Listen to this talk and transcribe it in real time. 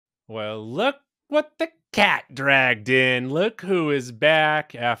Well, look what the cat dragged in. Look who is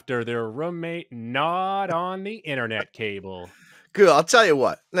back after their roommate gnawed on the internet cable. Good. I'll tell you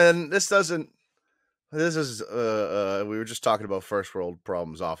what. And this doesn't. This is. We were just talking about first world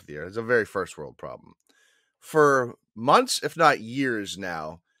problems off the air. It's a very first world problem. For months, if not years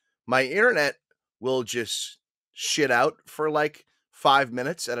now, my internet will just shit out for like 5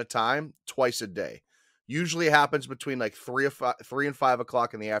 minutes at a time, twice a day. Usually happens between like 3 and 5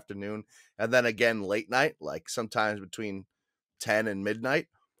 o'clock in the afternoon, and then again late night, like sometimes between 10 and midnight,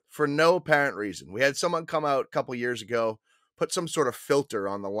 for no apparent reason. We had someone come out a couple years ago, put some sort of filter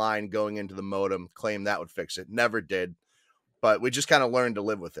on the line going into the modem, claim that would fix it. Never did, but we just kind of learned to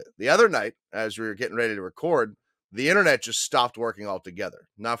live with it. The other night, as we were getting ready to record, the internet just stopped working altogether.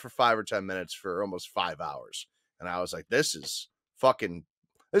 Not for 5 or 10 minutes, for almost 5 hours. And I was like, this is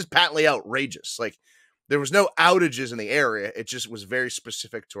patently outrageous. Like, there was no outages in the area. It just was very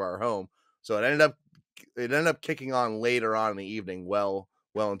specific to our home. So it ended up kicking on later on in the evening, well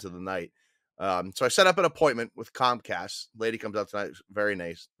into the night. So I set up an appointment with Comcast. Lady comes out tonight. Very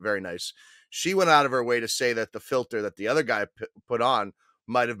nice, very nice. She went out of her way to say that the filter that the other guy put on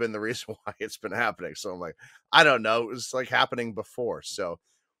might have been the reason why it's been happening. So I'm like, I don't know. It was like happening before. So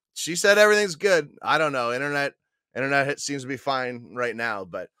she said everything's good. I don't know. Internet seems to be fine right now,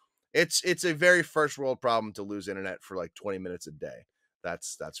 but it's a very first world problem to lose internet for like 20 minutes a day.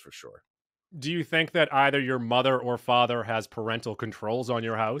 That's for sure. Do you think that either your mother or father has parental controls on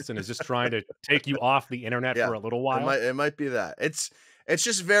your house and is just trying to take you off the internet Yeah, for a little it while? might be that. It's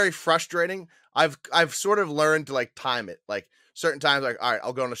just very frustrating. I've sort of learned to like time it. Like certain times, like, all right,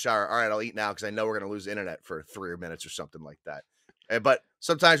 I'll go in the shower. All right, I'll eat now because I know we're gonna lose internet for 3 minutes or something like that. But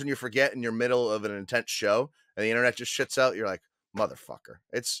sometimes when you forget in your middle of an intense show and the internet just shits out, you're like, motherfucker.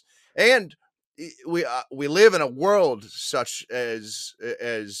 And we live in a world such as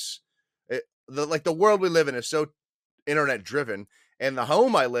the world we live in is so internet driven, and the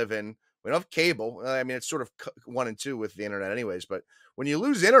home I live in, we don't have cable. I mean, it's sort of one and two with the internet, anyways. But when you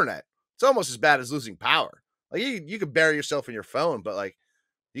lose internet, it's almost as bad as losing power. Like you could bury yourself in your phone, but like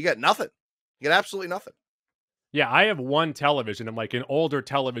you got nothing. You got absolutely nothing. Yeah, I have one television and like an older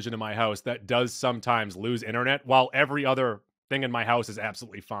television in my house that does sometimes lose internet while every other thing in my house is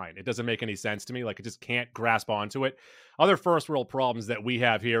absolutely fine. It doesn't make any sense to me. Like, I just can't grasp onto it. Other first world problems that we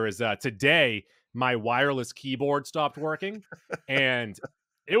have here is today my wireless keyboard stopped working, and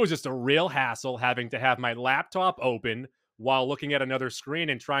it was just a real hassle having to have my laptop open while looking at another screen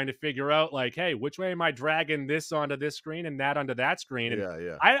and trying to figure out, like, hey, which way am I dragging this onto this screen and that onto that screen? And Yeah,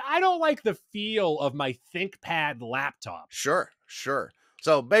 yeah. I don't like the feel of my ThinkPad laptop. Sure, sure.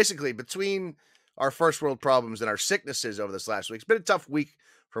 So basically, between our first world problems and our sicknesses over this last week, it's been a tough week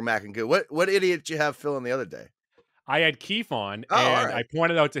for Mac and Goo. What idiot did you have filling the other day? I had Keith on, Oh, all and right. I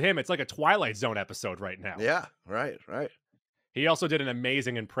pointed out to him, it's like a Twilight Zone episode right now. Yeah, right, right. He also did an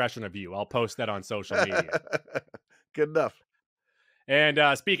amazing impression of you. I'll post that on social media. Good enough.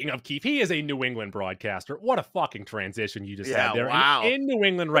 And speaking of Keith, he is a New England broadcaster. What a fucking transition you just had Yeah, there. And wow. in New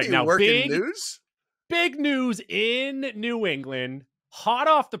England What do right you now, work in news? big news in New England, hot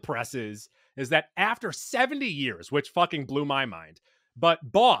off the presses, is that after 70 years, which fucking blew my mind, but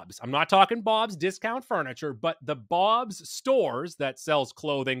Bob's, I'm not talking Bob's Discount Furniture, but the Bob's stores that sells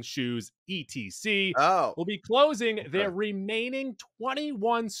clothing, shoes, etc., Oh, will be closing their okay. remaining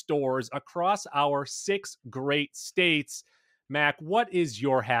 21 stores across our 6 great states. Mac, what is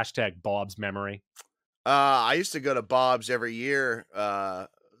your hashtag Bob's memory? I used to go to Bob's every year,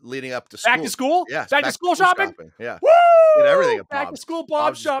 leading up to Back to school. school? Yes, Back to back to school school shopping? shopping. Yeah, get everything Woo! at Back to Bob's. school Bob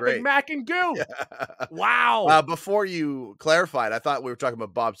Bob's is shopping, great. Mac and Goo. Yeah. Wow. Before you clarified, I thought we were talking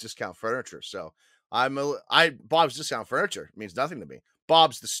about Bob's Discount Furniture. So Bob's Discount Furniture means nothing to me.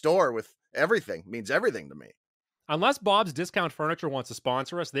 Bob's the store with everything means everything to me. Unless Bob's Discount Furniture wants to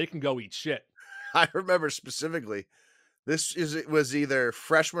sponsor us, they can go eat shit. I remember specifically it was either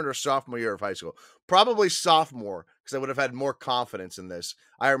freshman or sophomore year of high school. Probably sophomore, because I would have had more confidence in this.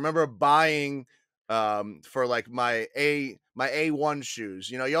 I remember buying for like my A1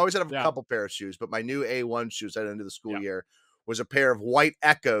 shoes. You know, you always have a Yeah, couple pair of shoes, but my new A1 shoes at the end of the school yeah, year was a pair of white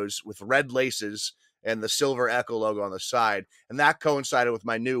Echoes with red laces and the silver Echo logo on the side. And that coincided with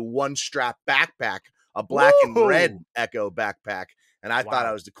my new one strap backpack, a black and red woo! Echo backpack. And I thought I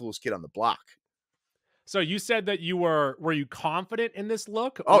Wow. was the coolest kid on the block. So you said that were you confident in this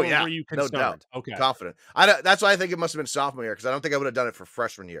look Oh, or yeah, were you no doubt. concerned? Okay. Confident. I don't That's why I think it must have been sophomore year, because I don't think I would have done it for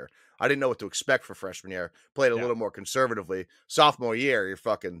freshman year. I didn't know what to expect for freshman year. Played a Yeah. little more conservatively. Sophomore year, you're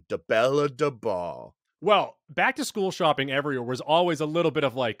fucking de bella de ball. Well, back to school shopping everywhere was always a little bit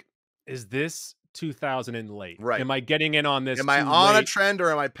of like, is this 2000 and late? Right. Am I getting in on this Am I too on a late? trend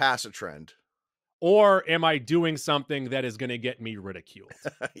or am I past a trend? Or am I doing something that is gonna get me ridiculed?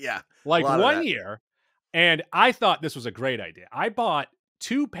 Yeah, a Like, lot of one that. year, and I thought this was a great idea. I bought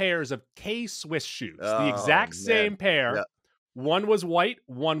 2 pairs of K-Swiss shoes, the Oh, exact man. same pair. Yep. One was white,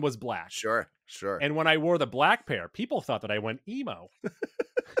 one was black. Sure, sure. And when I wore the black pair, people thought that I went emo.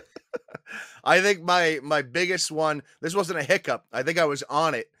 I think my biggest one, this wasn't a hiccup. I think I was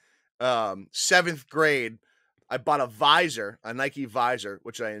on it. 7th grade, I bought a visor, a Nike visor,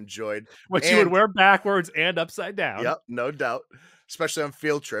 which I enjoyed. Which you would wear backwards and upside down. Yep, no doubt, especially on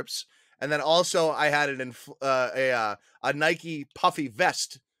field trips. And then also I had a Nike puffy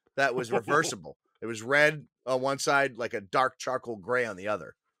vest that was reversible. It was red on one side, like a dark charcoal gray on the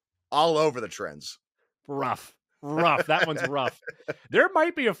other. All over the trends. Rough. Rough. That one's rough. There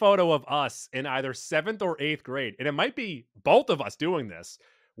might be a photo of us in either 7th or 8th grade, and it might be both of us doing this,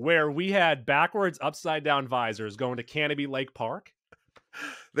 where we had backwards, upside down visors going to Canopy Lake Park.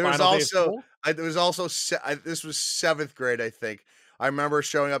 There was Final day of also, school. this was 7th grade, I think. I remember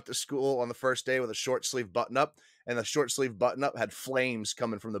showing up to school on the first day with a short sleeve button up, and the short sleeve button up had flames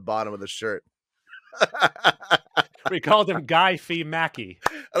coming from the bottom of the shirt. We called him Guy Fee Mackey.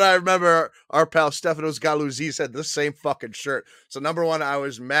 And I remember our pal Stefanos Galouzis had the same fucking shirt. So number one, I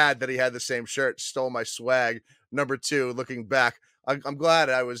was mad that he had the same shirt, stole my swag. Number two, looking back, I'm glad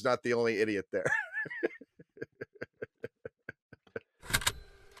I was not the only idiot there.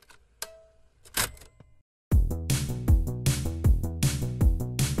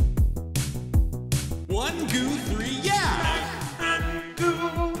 One goo, 3 yeah.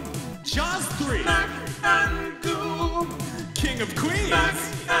 Goo. Jaws 3. Goo. King of Queens.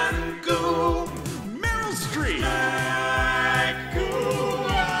 Goo. Meryl Streep.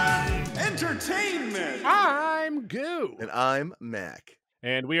 Entertainment. I'm Goo. And I'm Mac.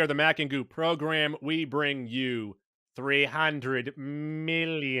 And we are the Mac and Goo program. We bring you $300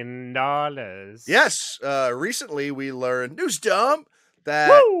 million. Yes, recently we learned, news dump, that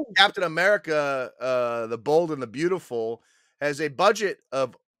Woo! Captain America, the Bold and the Beautiful, has a budget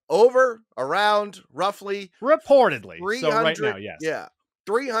of around roughly Reportedly. 300, So right now, yes. yeah,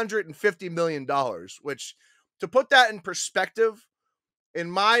 $350 million, which, to put that in perspective,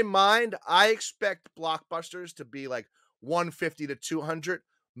 in my mind, I expect blockbusters to be like 150 to 200.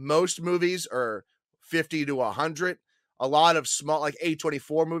 Most movies are 50 to 100. A lot of small, like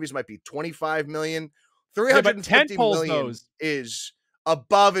A24 movies might be 25 million. 350 million those is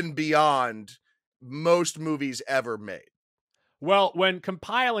above and beyond most movies ever made. Well, when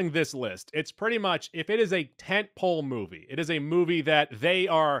compiling this list, it's pretty much, if it is a tentpole movie, it is a movie that they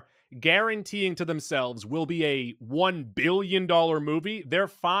are guaranteeing to themselves will be a $1 billion movie. They're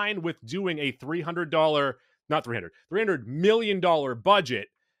fine with doing a $300 million budget.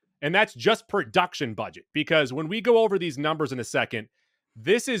 And that's just production budget, because when we go over these numbers in a second,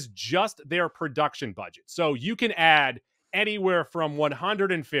 this is just their production budget. So you can add anywhere from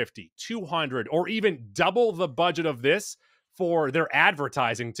 150, 200, or even double the budget of this for their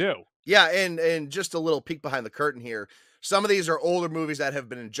advertising too. Yeah, and just a little peek behind the curtain here. Some of these are older movies that have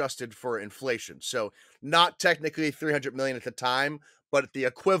been adjusted for inflation. So not technically 300 million at the time, but the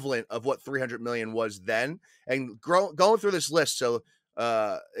equivalent of what 300 million was then. And going through this list, so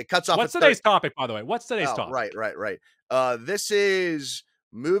it cuts off. What's today's topic, by the way? What's today's topic? Right. This is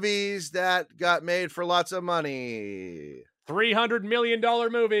movies that got made for lots of money. $300 million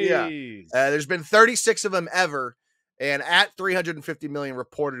movies. Yeah. There's been 36 of them ever. And at 350 million,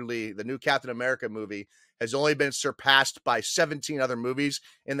 reportedly, the new Captain America movie has only been surpassed by 17 other movies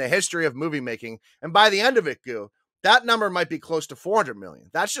in the history of movie making. And by the end of it, Goo, that number might be close to 400 million.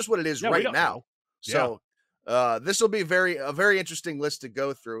 That's just what it is right now. So this will be a very interesting list to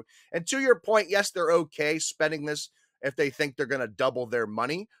go through. And to your point, yes, they're okay spending this if they think they're going to double their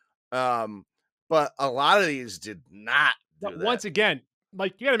money. But a lot of these did not do that. Once again,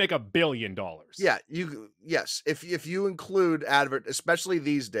 like, you got to make $1 billion. Yeah, yes. If you include especially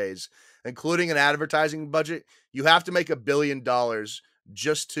these days, including an advertising budget, you have to make $1 billion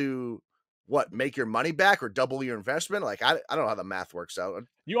just to make your money back or double your investment. Like, I don't know how the math works out.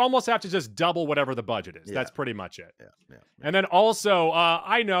 You almost have to just double whatever the budget is. Yeah. That's pretty much it. Yeah. And then also,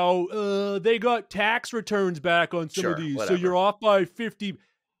 I know they got tax returns back on some of these, whatever. so you're off by 50.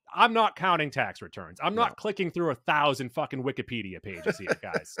 I'm not counting tax returns. I'm not clicking through 1,000 fucking Wikipedia pages here,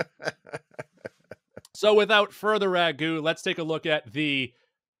 guys. So without further ado, let's take a look at the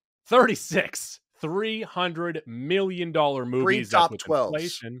 36 $300 million movies. 3 top 12s.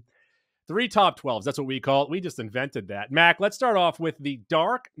 Inflation. 3 top 12s. That's what we call it. We just invented that. Mac, let's start off with The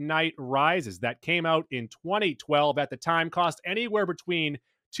Dark Knight Rises that came out in 2012. At the time, cost anywhere between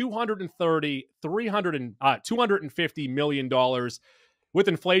 $250 million. With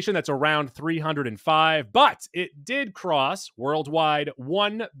inflation, that's around 305, but it did cross worldwide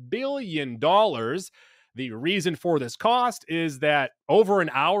 $1 billion. The reason for this cost is that over an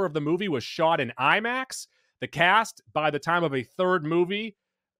hour of the movie was shot in IMAX. The cast, by the time of a third movie,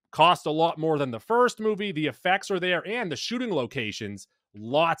 cost a lot more than the first movie. The effects are there, and the shooting locations,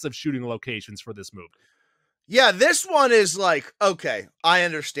 lots of shooting locations for this movie. Yeah, this one is like, okay, I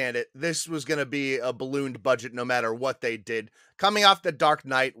understand it. This was going to be a ballooned budget no matter what they did. Coming off The Dark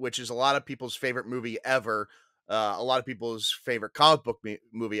Knight, which is a lot of people's favorite movie ever, a lot of people's favorite comic book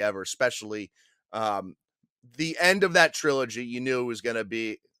movie ever, especially the end of that trilogy, you knew it was going to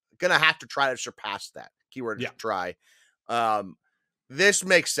have to try to surpass that. Keyword is try. This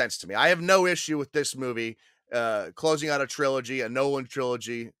makes sense to me. I have no issue with this movie closing out a trilogy, a Nolan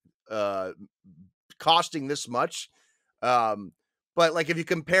trilogy, costing this much. But like if you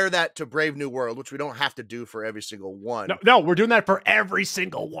compare that to Brave New World, which we don't have to do for every single one. No, we're doing that for every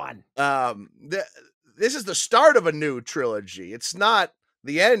single one. This is the start of a new trilogy. It's not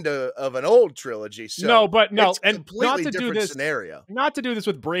the end of an old trilogy. So it's a and completely not to different do this scenario. Not to do this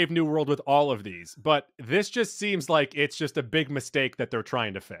with Brave New World with all of these, but this just seems like it's just a big mistake that they're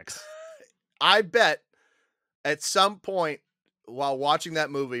trying to fix. I bet at some point while watching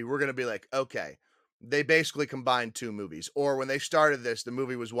that movie, we're going to be like, okay, they basically combined two movies. Or when they started this, the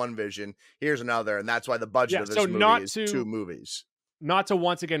movie was one vision. Here's another. And that's why the budget of this movie is two movies. Not to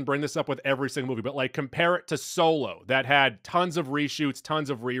once again bring this up with every single movie, but like compare it to Solo that had tons of reshoots,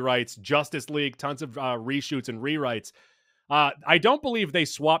 tons of rewrites, Justice League, tons of reshoots and rewrites. I don't believe they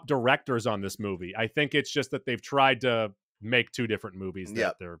swapped directors on this movie. I think it's just that they've tried to make two different movies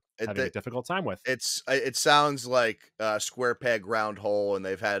that they're having a difficult time with. It sounds like square peg, round hole, and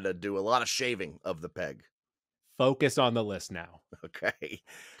they've had to do a lot of shaving of the peg. Focus on the list now. Okay.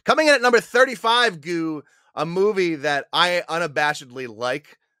 Coming in at number 35, Goo, a movie that I unabashedly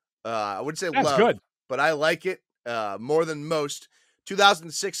like. I wouldn't say love, good, but I like it more than most.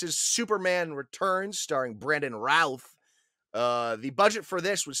 2006's Superman Returns, starring Brandon Routh. The budget for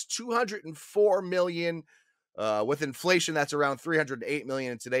this was $204 million. With inflation, that's around $308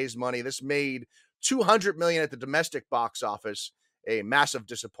 million in today's money. This made $200 million at the domestic box office, a massive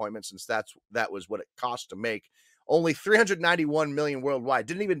disappointment since that was what it cost to make. Only $391 million worldwide.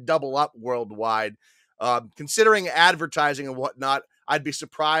 Didn't even double up worldwide. Considering advertising and whatnot, I'd be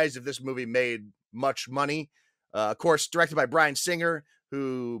surprised if this movie made much money. Of course, directed by Bryan Singer,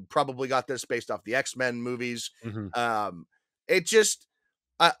 who probably got this based off the X-Men movies. Mm-hmm.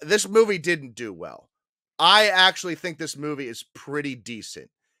 This movie didn't do well. I actually think this movie is pretty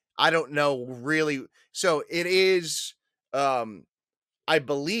decent. I don't know really. So it is, I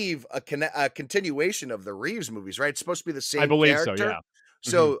believe, a continuation of the Reeves movies, right? It's supposed to be the same character. So, yeah.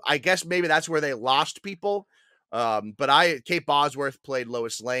 So I guess maybe that's where they lost people. But Kate Bosworth played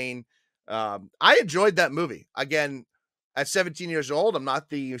Lois Lane. I enjoyed that movie. Again, at 17 years old, I'm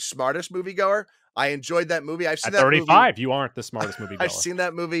not the smartest moviegoer. I enjoyed that movie. I've seen at 35, you aren't the smartest moviegoer. I've seen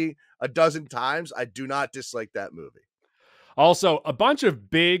that movie a dozen times. I do not dislike that movie. Also, a bunch of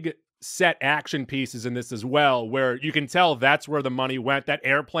big set action pieces in this as well, where you can tell that's where the money went. That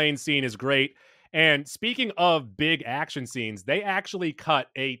airplane scene is great. And speaking of big action scenes, they actually cut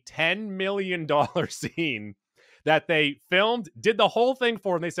a $10 million scene that they filmed, did the whole thing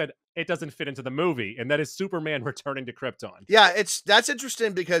for, and they said it doesn't fit into the movie, and that is Superman returning to Krypton. Yeah, that's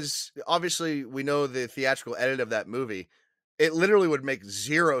interesting because obviously we know the theatrical edit of that movie. It literally would make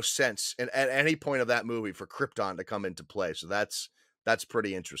zero sense at any point of that movie for Krypton to come into play. So that's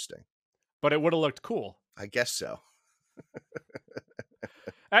pretty interesting. But it would have looked cool. I guess so.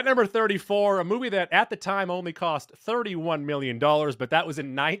 At number 34, a movie that at the time only cost $31 million, but that was in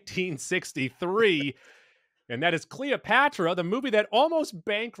 1963. And that is Cleopatra, the movie that almost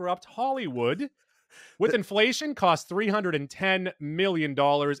bankrupt Hollywood. With inflation, cost $310 million.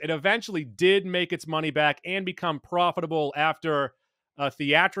 It eventually did make its money back and become profitable after a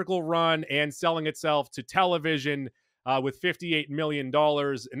theatrical run and selling itself to television with $58 million.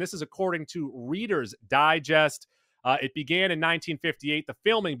 And this is according to Reader's Digest. It began in 1958. The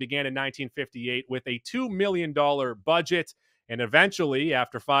filming began in 1958 with a $2 million budget. And eventually,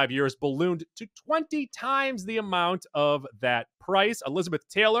 after 5 years, ballooned to 20 times the amount of that price. Elizabeth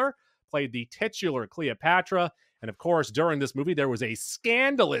Taylor played the titular Cleopatra. And of course, during this movie, there was a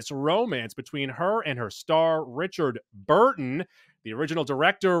scandalous romance between her and her star, Richard Burton. The original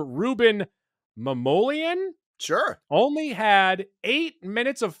director, Ruben Mamoulian, only had 8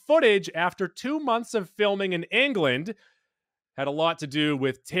 minutes of footage after 2 months of filming in England. Had a lot to do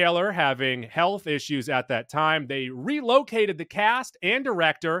with Taylor having health issues at that time. They relocated the cast and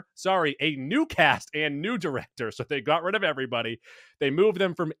director. Sorry, a new cast and new director. So they got rid of everybody. They moved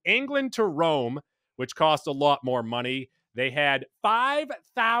them from England to Rome, which cost a lot more money. They had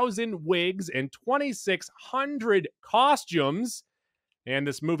 5,000 wigs and 2,600 costumes. And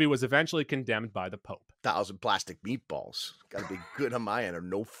this movie was eventually condemned by the Pope. 1,000 plastic meatballs. Got to be good on my end or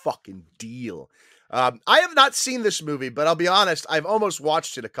no fucking deal. I have not seen this movie, but I'll be honest, I've almost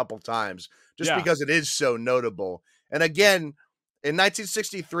watched it a couple times just because it is so notable. And again, in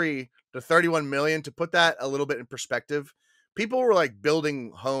 1963, the 31 million, to put that a little bit in perspective, people were like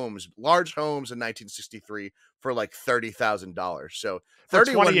building homes, large homes in 1963 for like $30,000. So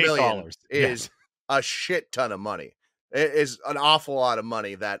 $31 million is a shit ton of money. It is an awful lot of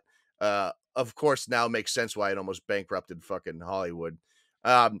money that, of course, now makes sense why it almost bankrupted fucking Hollywood.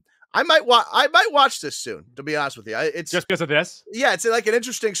 I might watch this soon, to be honest with you. It's just because of this. Yeah, it's like an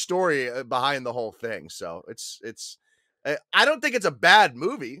interesting story behind the whole thing. So it's. I don't think it's a bad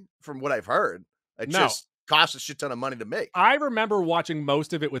movie from what I've heard. It just costs a shit ton of money to make. I remember watching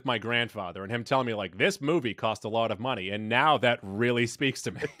most of it with my grandfather and him telling me like this movie cost a lot of money, and now that really speaks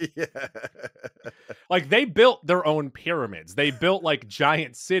to me. Yeah. Like they built their own pyramids. They built like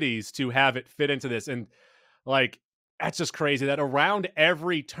giant cities to have it fit into this, and like that's just crazy that around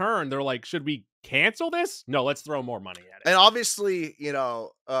every turn they're like, should we cancel this? No, let's throw more money at it. And obviously, you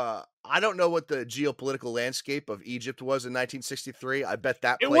know, I don't know what the geopolitical landscape of Egypt was in 1963. I bet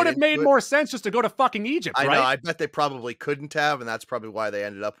that it would have made more sense just to go to fucking Egypt. I right? know. I bet they probably couldn't have, and that's probably why they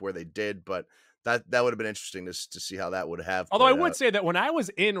ended up where they did. But that would have been interesting to see how that would have. Although I would say that when I was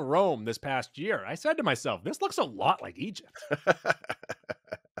in Rome this past year, I said to myself, "This looks a lot like Egypt."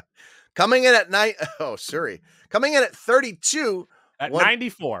 Coming in at coming in at 32 at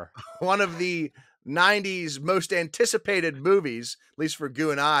 94. One of the 90s most anticipated movies, at least for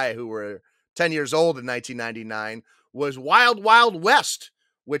Goo and I, who were 10 years old in 1999, was Wild Wild West,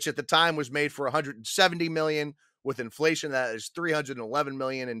 which at the time was made for 170 million. With inflation, that is 311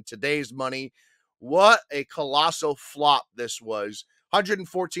 million in today's money. What a colossal flop this was.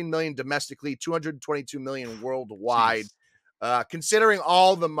 114 million domestically, 222 million worldwide. Considering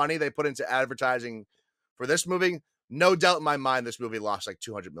all the money they put into advertising for this movie, no doubt in my mind, this movie lost like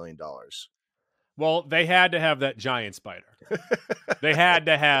 $200 million. Well, they had to have that giant spider. They had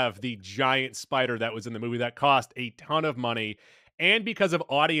to have the giant spider that was in the movie that cost a ton of money. And because of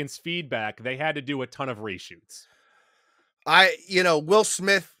audience feedback, they had to do a ton of reshoots. Will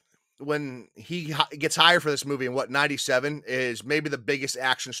Smith, when he gets hired for this movie in 97, is maybe the biggest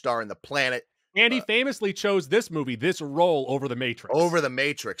action star on the planet. And he famously chose this role over The Matrix. Over The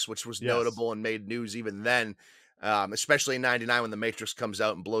Matrix, which was notable and made news even then, especially in 99 when The Matrix comes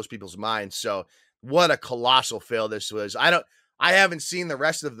out and blows people's minds. So what a colossal fail this was. I haven't seen the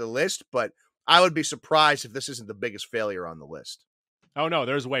rest of the list, but I would be surprised if this isn't the biggest failure on the list. Oh, no,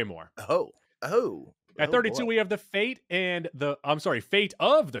 there's way more. At 32, we have Fate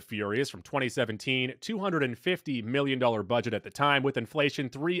of the Furious from 2017, $250 million budget at the time. With inflation,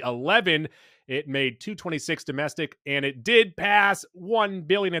 311. It made 226 domestic, and it did pass 1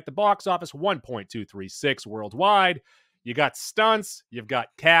 billion at the box office, 1.236 worldwide. You got stunts, you've got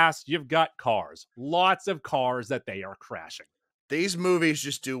cast, you've got cars. Lots of cars that they are crashing. These movies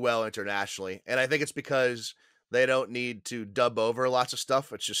just do well internationally, and I think it's because they don't need to dub over lots of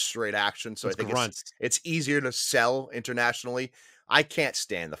stuff. It's just straight action. So I think it's easier to sell internationally. I can't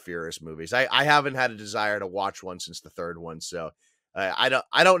stand the Furious movies. I haven't had a desire to watch one since the third one. So I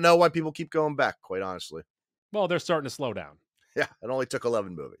don't know why people keep going back, quite honestly. Well, they're starting to slow down. Yeah, it only took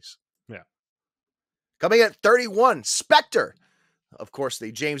 11 movies. Yeah. Coming at 31, Spectre. Of course,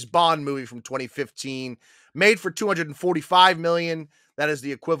 the James Bond movie from 2015, made for 245 million. That is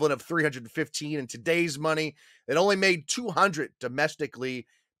the equivalent of 315 in today's money. It only made 200 domestically,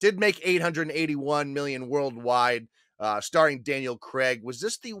 did make 881 million worldwide, starring Daniel Craig. Was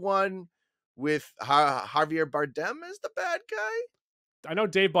this the one with Javier Bardem as the bad guy? I know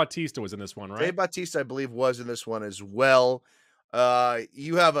Dave Bautista was in this one, right? Dave Bautista, I believe, was in this one as well.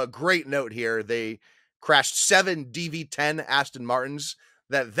 You have a great note here. They crashed 7 DV10 Aston Martins.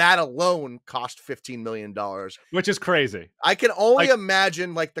 That alone cost $15 million. Which is crazy. I can only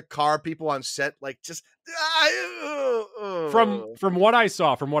imagine like the car people on set, like just from what I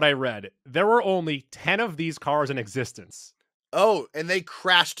saw, from what I read, there were only 10 of these cars in existence. Oh, and they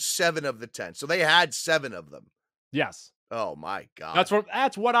crashed 7 of the 10. So they had 7 of them. Yes. Oh my God.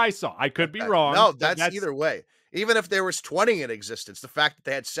 That's what I saw. I could be wrong. No, that's either way. Even if there was 20 in existence, the fact that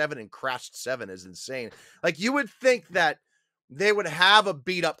they had 7 and crashed 7 is insane. Like you would think that they would have a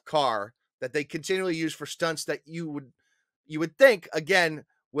beat up car that they continually use for stunts that you you would think, again,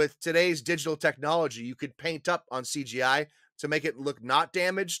 with today's digital technology, you could paint up on CGI to make it look not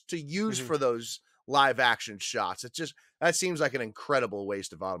damaged to use Mhm. for those live action shots. It's just, that seems like an incredible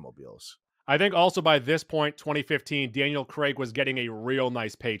waste of automobiles. I think also by this point, 2015, Daniel Craig was getting a real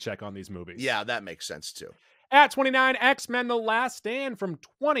nice paycheck on these movies. Yeah, that makes sense too. At 29, X-Men The Last Stand from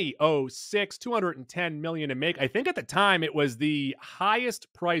 2006, 210 million to make. I think at the time it was the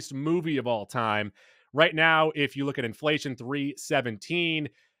highest priced movie of all time. Right now, if you look at inflation, 317.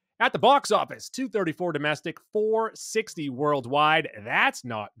 At the box office, 234 domestic, 460 worldwide. That's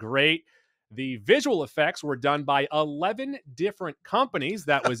not great. The visual effects were done by 11 different companies.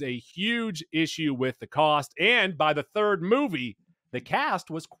 That was a huge issue with the cost. And by the third movie, the cast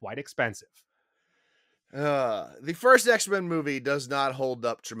was quite expensive. The first X-Men movie does not hold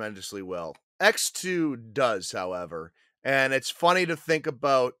up tremendously well. X2 does, however. And it's funny to think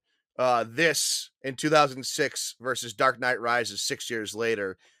about this in 2006 versus Dark Knight Rises 6 years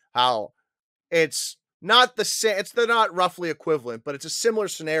later, how it's not the same, they're not roughly equivalent, but it's a similar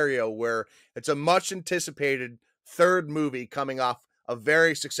scenario where it's a much anticipated third movie coming off a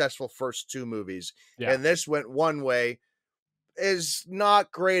very successful first two movies. Yeah. And this went one way, is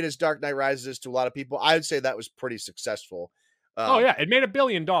not great as Dark Knight Rises is to a lot of people. I would say that was pretty successful. Oh yeah, it made $1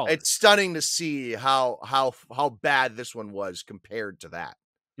 billion. It's stunning to see how bad this one was compared to that.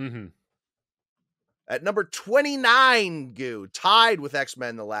 Mm-hmm. At number 29, Goo, tied with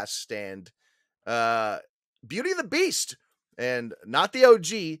X-Men The Last Stand, Beauty and the Beast, and not the OG,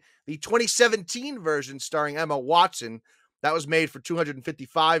 the 2017 version starring Emma Watson. That was made for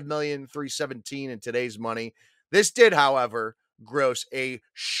 $255,317,000 in today's money. This did, however, gross a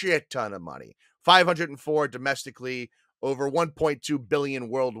shit ton of money. 504 domestically, over 1.2 billion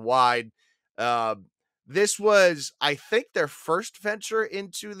worldwide. This was, I think, their first venture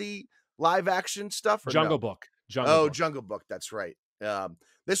into the live action stuff. Jungle no? Book. Jungle Book. Jungle Book. That's right.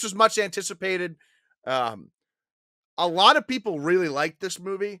 This was much anticipated. A lot of people really liked this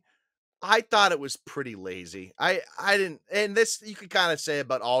movie. I thought it was pretty lazy. I didn't, and this you could kind of say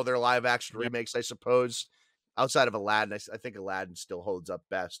about all their live action remakes, I suppose. Outside of Aladdin, I think Aladdin still holds up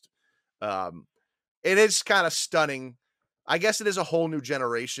best. It is kind of stunning. I guess it is a whole new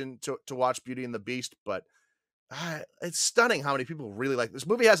generation to watch Beauty and the Beast, but it's stunning how many people really like this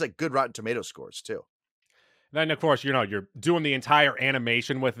movie. Has like good Rotten Tomato scores too. Then of course, you're doing the entire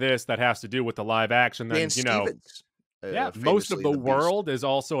animation with this that has to do with the live action. Then Dan Stevens, most of the famously world is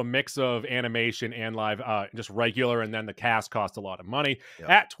also a mix of animation and live, just regular, and then the cast cost a lot of money. Yep.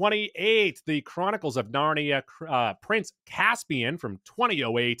 At 28, The Chronicles of Narnia, Prince Caspian from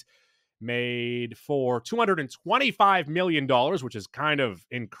 2008, made for $225 million, which is kind of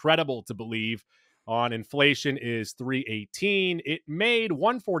incredible to believe. On inflation is 318. It made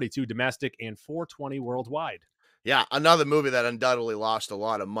 142 domestic and 420 worldwide. Yeah, another movie that undoubtedly lost a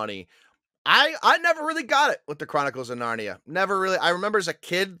lot of money. I never really got it with the Chronicles of Narnia. Never really. I remember as a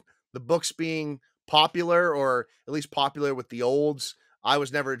kid, the books being popular, or at least popular with the olds. I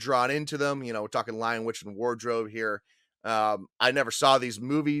was never drawn into them. You know, we're talking Lion, Witch, and Wardrobe here. I never saw these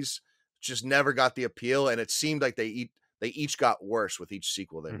movies. Just never got the appeal, and it seemed like they each got worse with each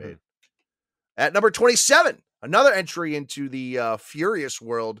sequel they made. At number 27, another entry into the Furious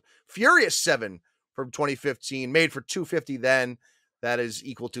world, Furious 7 from 2015, made for $250 then. That is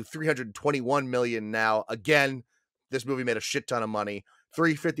equal to $321 million now. Again, this movie made a shit ton of money.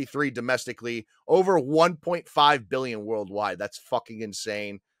 353 domestically, over 1.5 billion worldwide. That's fucking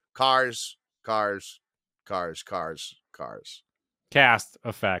insane. Cars. Cast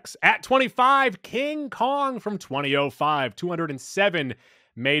effects. At 25, King Kong from 2005, 207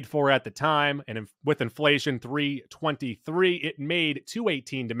 made for at the time, and with inflation 323, it made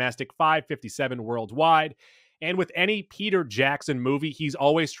 218 domestic, 557 worldwide. And with any Peter Jackson movie, he's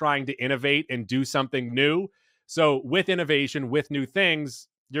always trying to innovate and do something new. So with innovation, with new things,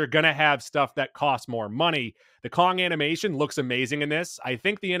 you're going to have stuff that costs more money. The Kong animation looks amazing in this. I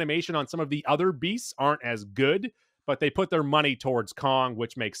think the animation on some of the other beasts aren't as good, but they put their money towards Kong,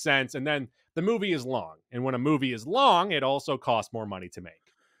 which makes sense. And then the movie is long. And when a movie is long, it also costs more money to make.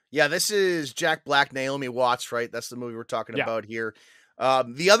 Yeah, this is Jack Black, Naomi Watts, right? That's the movie we're talking about here.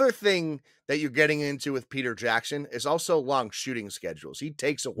 The other thing that you're getting into with Peter Jackson is also long shooting schedules. He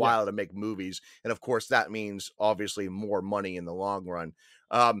takes a while to make movies. And of course, that means obviously more money in the long run.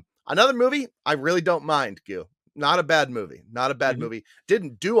 Another movie I really don't mind, Gil. Not a bad movie. Not a bad movie.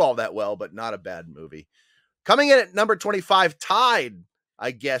 Didn't do all that well, but not a bad movie. Coming in at number 25, tied,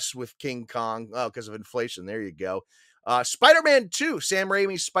 I guess, with King Kong. Oh, because of inflation. There you go. Spider-Man 2, Sam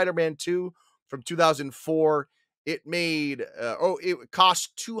Raimi's Spider-Man 2 from 2004. It made, it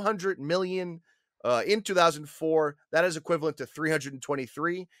cost $200 million in 2004. That is equivalent to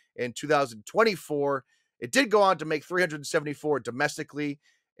 323 in 2024. It did go on to make 374 domestically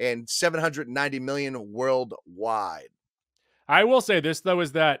and 790 million worldwide. I will say this, though,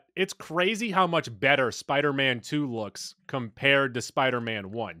 is that it's crazy how much better Spider-Man 2 looks compared to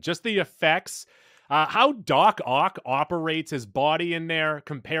Spider-Man 1. Just the effects, how Doc Ock operates his body in there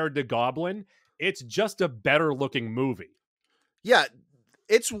compared to Goblin, it's just a better looking movie. Yeah,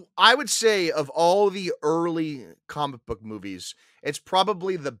 I would say of all the early comic book movies, it's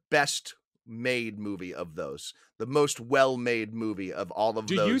probably the best made movie of those. The most well-made movie of all of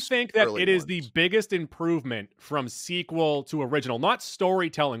Do those. you think that early it is ones. the biggest improvement from sequel to original? Not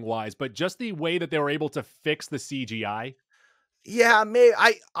storytelling wise, but just the way that they were able to fix the CGI? Yeah,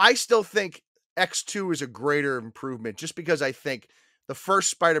 I still think X2 is a greater improvement just because I think the first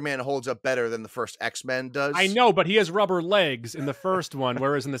Spider-Man holds up better than the first X-Men does. I know, but he has rubber legs in the first one,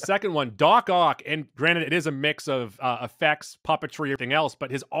 whereas in the second one, Doc Ock, and granted, it is a mix of effects, puppetry, everything else,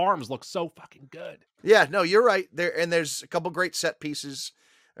 but his arms look so fucking good. Yeah, no, you're right. There's a couple great set pieces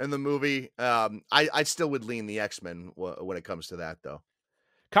in the movie. I still would lean the X-Men when it comes to that, though.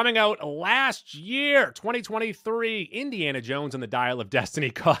 Coming out last year, 2023, Indiana Jones and the Dial of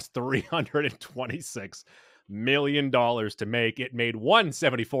Destiny cost $326 million to make. It made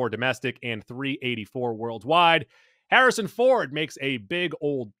 $174 domestic and $384 worldwide. Harrison Ford makes a big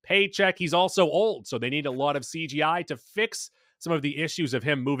old paycheck. He's also old, so they need a lot of CGI to fix some of the issues of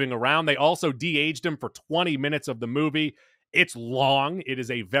him moving around. They also de-aged him for 20 minutes of the movie. It's long. It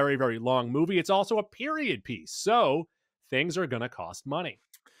is a very, very long movie. It's also a period piece, so things are going to cost money.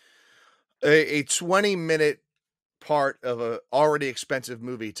 A 20-minute part of a already expensive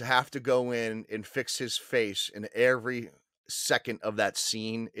movie to have to go in and fix his face in every second of that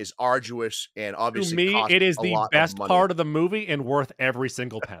scene is arduous and obviously to me, costs it is a the lot best of money. part of the movie and worth every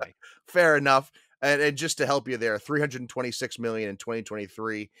single penny. Fair enough. And just to help you there, 326 million in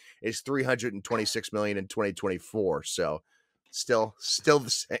 2023 is 326 million in 2024. So still the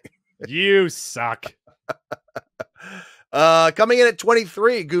same. You suck. Coming in at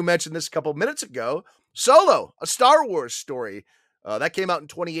 23, Goo mentioned this a couple minutes ago. Solo, a Star Wars story. That came out in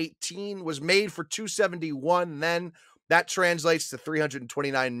 2018, was made for 271 then. That translates to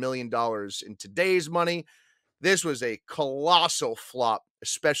 $329 million in today's money. This was a colossal flop,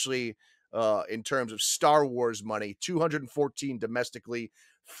 especially in terms of Star Wars money. 214 domestically,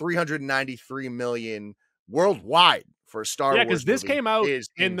 393 million worldwide for a Star Wars movie. Yeah, because this came out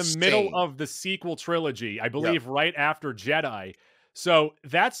in the middle insane. of the sequel trilogy, I believe, right after Jedi. So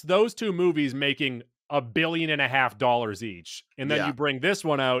that's those two movies making $1.5 billion each. And then you bring this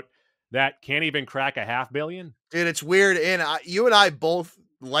one out that can't even crack $500 million. Dude, it's weird. And you and I both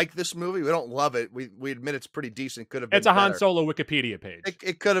like this movie. We don't love it. We admit it's pretty decent. Could have been It's a Han better. Solo Wikipedia page.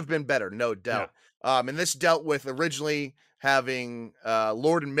 It could have been better, no doubt. Yeah. And this dealt with originally having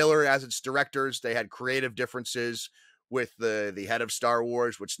Lord and Miller as its directors. They had creative differences with the head of Star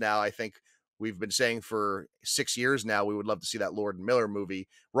Wars, which now I think we've been saying for 6 years now, we would love to see that Lord and Miller movie.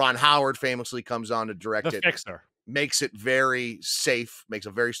 Ron Howard famously comes on to direct it. Fixer. Makes it very safe, makes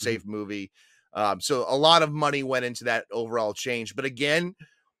a very safe movie. So a lot of money went into that overall change. But again,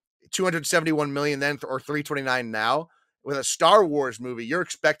 271 million then, or 329 now. With a Star Wars movie, you're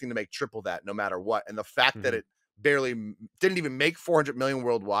expecting to make triple that no matter what. And the fact that it barely didn't even make 400 million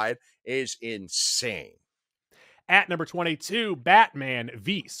worldwide is insane. At number 22, Batman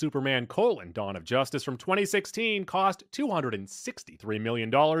v Superman: Dawn of Justice from 2016 cost $263 million.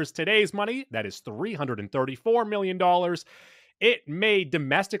 Today's money, that is $334 million. It made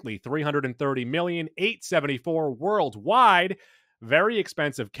domestically $330 million, $874 worldwide. Very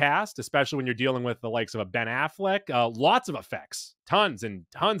expensive cast, especially when you're dealing with the likes of a Ben Affleck. Lots of effects, tons and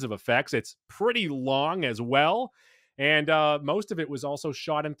tons of effects. It's pretty long as well. And most of it was also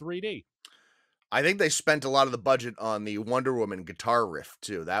shot in 3D. I think they spent a lot of the budget on the Wonder Woman guitar riff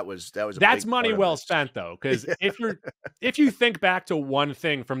too. That's money well spent though, because if you think back to one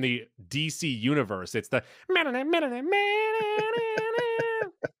thing from the DC universe, it's the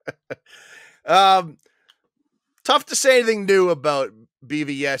tough to say anything new about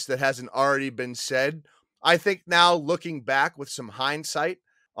BVS that hasn't already been said. I think now looking back with some hindsight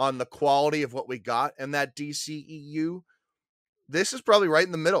on the quality of what we got in that DCEU, this is probably right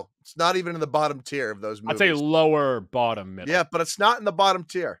in the middle. It's not even in the bottom tier of those movies. I'd say lower bottom middle. Yeah, but it's not in the bottom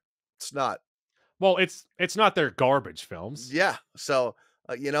tier. It's not. Well, it's not their garbage films. Yeah. So,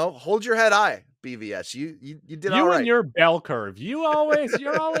 hold your head high, BVS. You did all right. You and your bell curve. You're always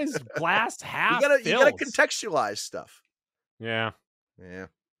glass half filled. You gotta contextualize stuff. Yeah. Yeah.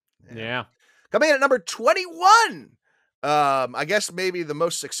 Yeah. Coming in at number 21, I guess maybe the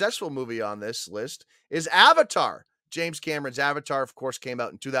most successful movie on this list is Avatar. James Cameron's Avatar, of course, came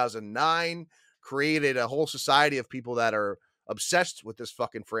out in 2009, created a whole society of people that are obsessed with this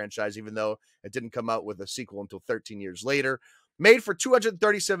fucking franchise, even though it didn't come out with a sequel until 13 years later. Made for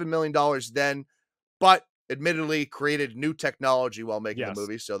 $237 million then, but admittedly created new technology while making the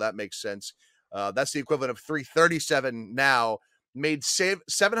movie, so that makes sense. That's the equivalent of 337 now. Made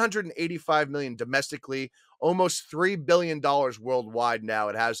 $785 million domestically, almost $3 billion worldwide now.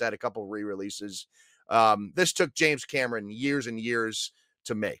 It has had a couple re-releases. This took James Cameron years and years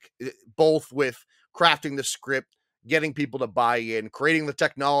to make, both with crafting the script, getting people to buy in, creating the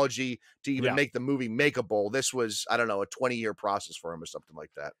technology to even make the movie makeable. This was, I don't know, a 20-year process for him or something like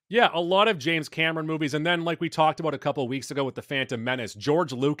that. Yeah, a lot of James Cameron movies. And then, like we talked about a couple of weeks ago with The Phantom Menace,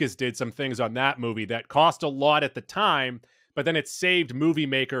 George Lucas did some things on that movie that cost a lot at the time, but then it saved movie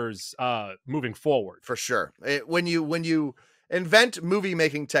makers moving forward. For sure. When you invent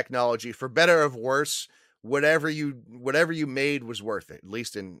movie-making technology, for better or worse, whatever you made was worth it, at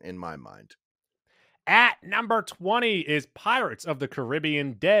least in my mind. At number 20 is Pirates of the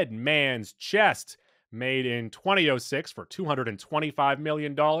Caribbean Dead Man's Chest, made in 2006 for $225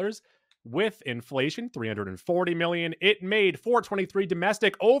 million. With inflation, $340 million. It made $423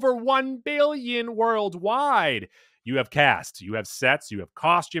 domestic, over $1 billion worldwide. You have cast, you have sets, you have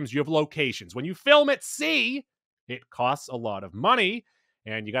costumes, you have locations. When you film at sea, it costs a lot of money,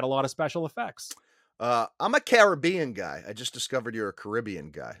 and you got a lot of special effects. I'm a Caribbean guy. I just discovered you're a Caribbean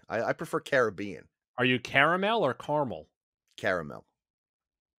guy. I prefer Caribbean. Are you caramel or caramel? Caramel.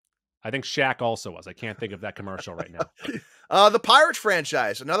 I think Shaq also was. I can't think of that commercial right now. The Pirates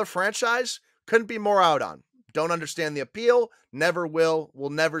franchise, another franchise, couldn't be more out on. Don't understand the appeal. Never will. Will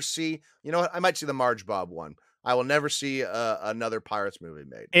never see. You know what? I might see the Marge Bob one. I will never see another Pirates movie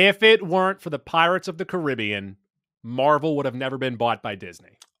made. If it weren't for the Pirates of the Caribbean, Marvel would have never been bought by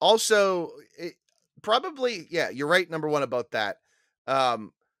Disney. Also, probably, yeah, you're right, number one, about that.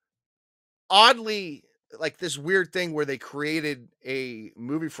 Oddly, like this weird thing where they created a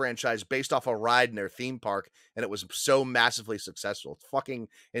movie franchise based off a ride in their theme park, and it was so massively successful. It's fucking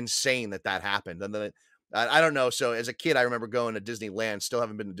insane that happened. And then I don't know. So as a kid, I remember going to Disneyland. Still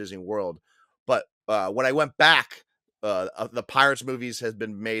haven't been to Disney World, but when I went back, the Pirates movies has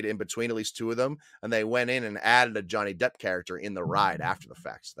been made in between, at least two of them, and they went in and added a Johnny Depp character in the ride after the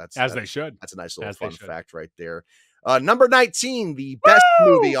fact. So they should. That's a nice little fun fact right there. Number 19, the best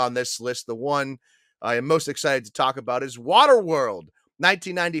movie on this list, the one I am most excited to talk about, is Waterworld.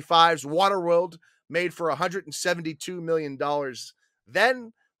 1995's Waterworld, made for $172 million.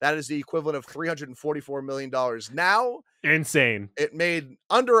 Then that is the equivalent of $344 million now. Insane. It made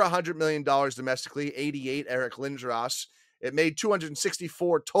under $100 million domestically, 88 Eric Lindros. It made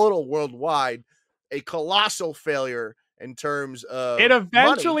 264 total worldwide, a colossal failure in terms of it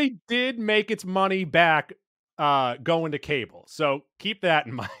eventually did make its money back going to cable. So keep that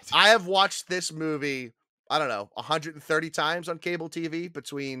in mind. I have watched this movie, I don't know, 130 times on cable TV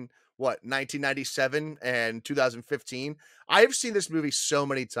between 1997 and 2015. I have seen this movie so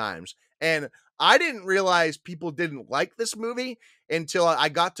many times, and I didn't realize people didn't like this movie until I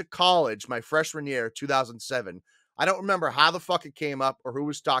got to college my freshman year, 2007. I don't remember how the fuck it came up or who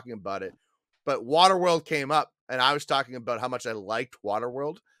was talking about it, but Waterworld came up, and I was talking about how much I liked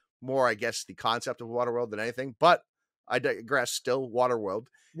Waterworld. More, I guess, the concept of Waterworld than anything, but I digress. Still, Waterworld.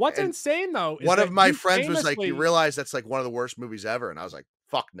 What's insane, though, is one of my friends was like, you realize that's like one of the worst movies ever? And I was like,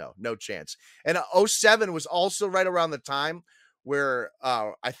 fuck no, no chance. And 2007 was also right around the time where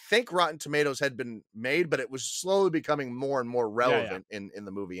I think Rotten Tomatoes had been made, but it was slowly becoming more and more relevant in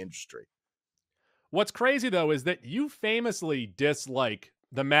the movie industry. What's crazy, though, is that you famously dislike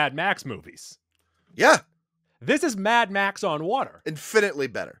the Mad Max movies. Yeah. This is Mad Max on water. Infinitely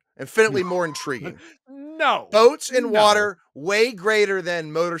better. Infinitely more intriguing. No. Boats in water, way greater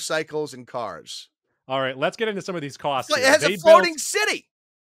than motorcycles and cars. All right, let's get into some of these costs. It has a floating city.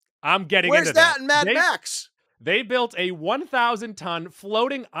 I'm getting Where's into that. In Mad Max? They built a 1,000-ton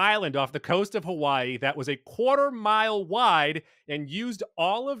floating island off the coast of Hawaii that was a 1/4 mile wide and used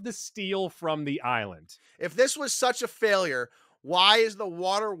all of the steel from the island. If this was such a failure, why is the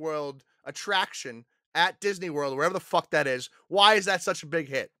Waterworld attraction at Disney World, wherever the fuck that is, why is that such a big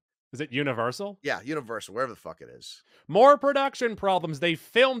hit? Is it Universal? Yeah, Universal, wherever the fuck it is. More production problems. They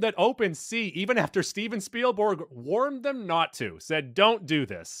filmed at open sea even after Steven Spielberg warned them not to. Said, don't do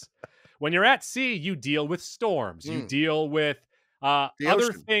this. When you're at sea, you deal with storms. You deal with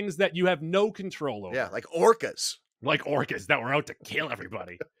other things that you have no control over. Yeah, like orcas. Like orcas that were out to kill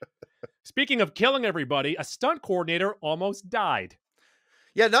everybody. Speaking of killing everybody, a stunt coordinator almost died.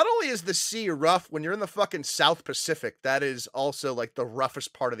 Yeah, not only is the sea rough, when you're in the fucking South Pacific, that is also like the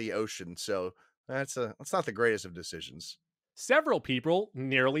roughest part of the ocean. So that's not the greatest of decisions. Several people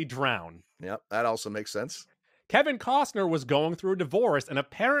nearly drown. Yep, that also makes sense. Kevin Costner was going through a divorce and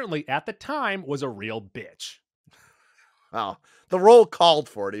apparently at the time was a real bitch. Wow. The role called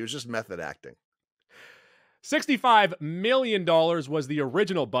for it. He was just method acting. $65 million was the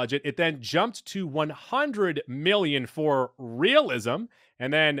original budget. It then jumped to $100 million for realism.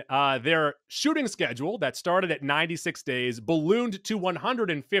 And then their shooting schedule that started at 96 days ballooned to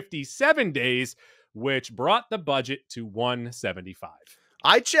 157 days, which brought the budget to 175.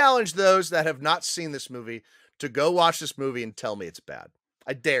 I challenge those that have not seen this movie to go watch this movie and tell me it's bad.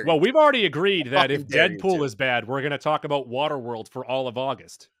 I dare you. Well, we've already agreed that if fucking dare you Deadpool to. is bad, we're going to talk about Waterworld for all of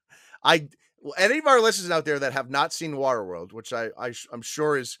August. Any of our listeners out there that have not seen Waterworld, which I'm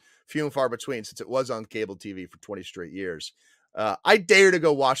sure is few and far between since it was on cable TV for 20 straight years, I dare to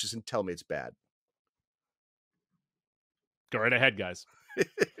go watch this and tell me it's bad. Go right ahead, guys.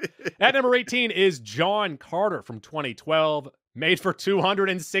 At number 18 is John Carter from 2012, made for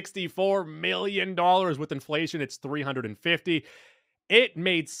 $264 million. With inflation, it's $350. It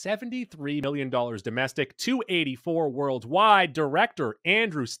made $73 million domestic, $284 worldwide. Director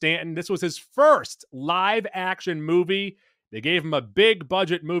Andrew Stanton. This was his first live action movie. They gave him a big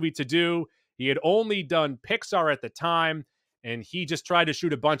budget movie to do. He had only done Pixar at the time, and he just tried to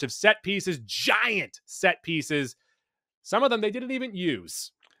shoot a bunch of set pieces, giant set pieces. Some of them they didn't even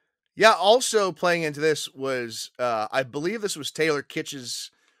use. Yeah, also playing into this was, I believe this was Taylor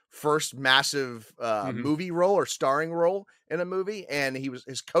Kitsch's first massive movie role or starring role in a movie, and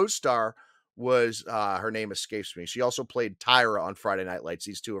his co-star was her name escapes me. She also played Tyra on Friday Night Lights.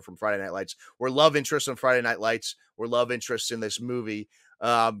 These two are from Friday Night Lights. Were love interests on Friday Night Lights. Were love interests in this movie.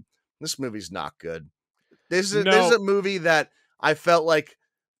 This movie's not good. This is a movie that I felt like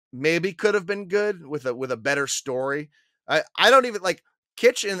maybe could have been good with a better story. I don't even like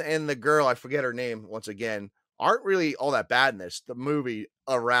Kitsch and the girl, I forget her name once again, aren't really all that bad in this. The movie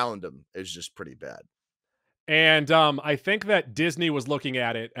around them is just pretty bad. And I think that Disney was looking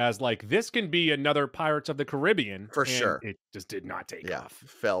at it as like, this can be another Pirates of the Caribbean. For sure. It just did not take off.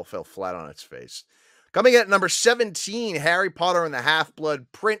 Fell flat on its face. Coming at number 17, Harry Potter and the Half-Blood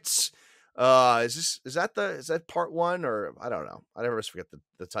Prince. Is that part one, or I don't know. I never forget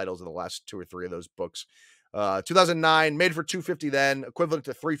the titles of the last 2 or 3 of those books. 2009, made for $250 then, equivalent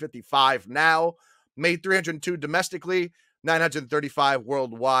to $355 now. Made $302 domestically, $935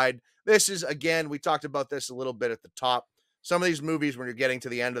 worldwide. This is, again, we talked about this a little bit at the top. Some of these movies, when you're getting to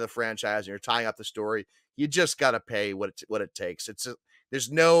the end of the franchise and you're tying up the story, you just got to pay what it takes.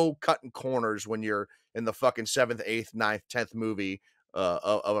 There's no cutting corners when you're in the fucking 7th, 8th, 9th, 10th movie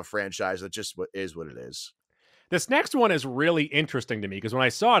of a franchise. That just is what it is. This next one is really interesting to me because when I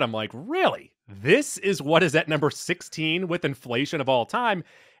saw it, I'm like, really? This is what is at number 16 with inflation of all time.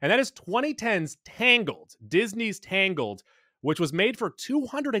 And that is 2010's Tangled, Disney's Tangled, which was made for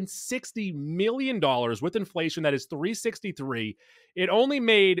 $260 million with inflation. That is $363. It only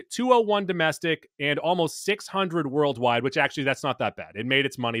made $201 domestic and almost $600 worldwide, which actually that's not that bad. It made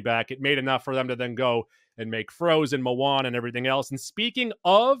its money back. It made enough for them to then go and make Frozen, Moana, and everything else. And speaking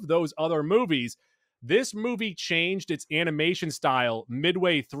of those other movies, this movie changed its animation style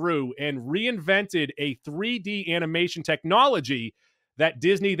midway through and reinvented a 3D animation technology that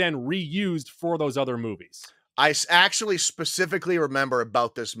Disney then reused for those other movies. I actually specifically remember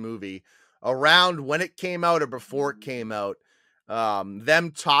about this movie around when it came out or before it came out,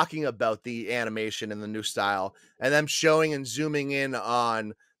 them talking about the animation and the new style and them showing and zooming in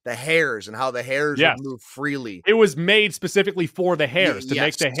on the hairs and how the hairs would move freely. It was made specifically for the hairs to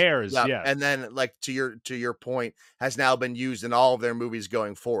make the hairs. Yeah. Yeah. And then like to your point has now been used in all of their movies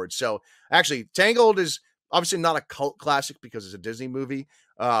going forward. So actually Tangled is obviously not a cult classic because it's a Disney movie.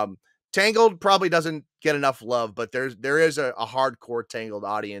 Tangled probably doesn't get enough love, but there is a hardcore Tangled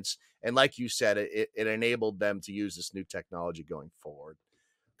audience. And like you said, it enabled them to use this new technology going forward.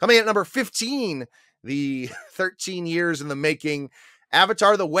 Coming at number 15, the 13 years in the making,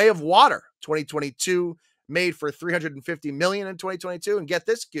 Avatar: The Way of Water, 2022, made for $350 million in 2022. And get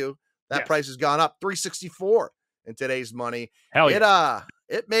this, Q, that price has gone up $364 in today's money. Hell yeah.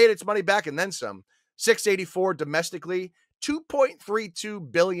 It made its money back and then some. $684 domestically, $2.32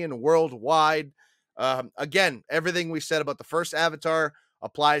 billion worldwide. Again, everything we said about the first Avatar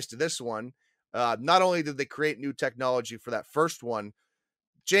applies to this one. Not only did they create new technology for that first one,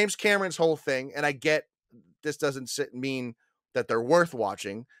 James Cameron's whole thing, and I get this doesn't mean that they're worth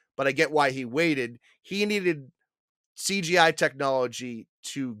watching, but I get why he waited. He needed CGI technology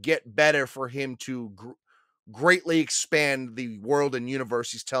to get better for him to greatly expand the world and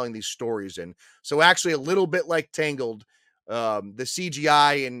universe he's telling these stories in. So actually a little bit like Tangled, the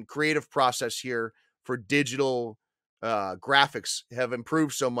CGI and creative process here for digital graphics have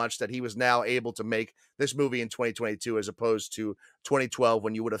improved so much that he was now able to make this movie in 2022 as opposed to 2012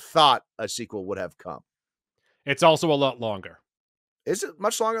 when you would have thought a sequel would have come. It's also a lot longer. Is it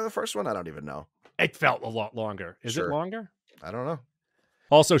much longer than the first one? I don't even know. It felt a lot longer. Is it Sure. longer? I don't know.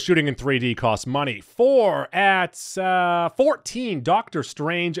 Also, shooting in 3D costs money. 14, Doctor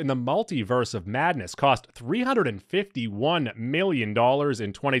Strange in the Multiverse of Madness cost $351 million in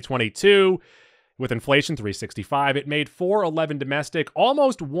 2022. With inflation, 365. It made 411 domestic,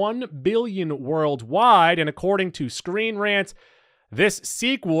 almost 1 billion worldwide. And according to Screen Rant, this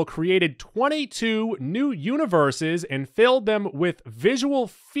sequel created 22 new universes and filled them with visual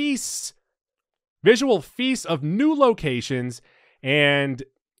feasts of new locations, and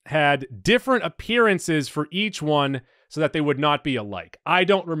had different appearances for each one so that they would not be alike. I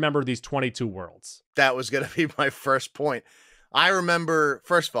don't remember these 22 worlds. That was going to be my first point. I remember,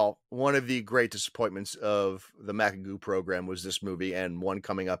 first of all, one of the great disappointments of the Macagoo program was this movie, and one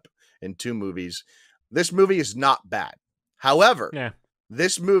coming up in 2 movies. This movie is not bad. However,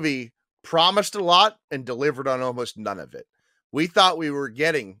 this movie promised a lot and delivered on almost none of it. We thought we were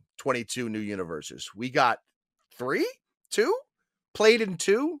getting 22 new universes. We got 3? 2? Played in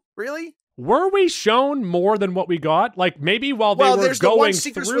 2? Really? Were we shown more than what we got? Like maybe while they were there's going the one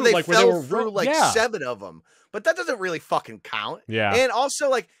sequence through, where they like fell where they were through like 7 of them, but that doesn't really fucking count. Yeah. And also,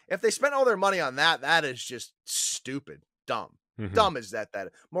 like, if they spent all their money on that, that is just stupid, dumb. Dumb is that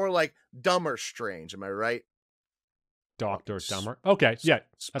more like Dumber Strange? Am I right? Doctor Dumber. Okay, yeah,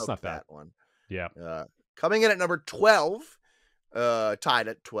 that's not bad. That one. Yeah. Coming in at number 12, tied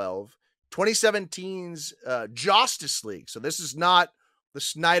at 12, 2017's Justice League. So this is not the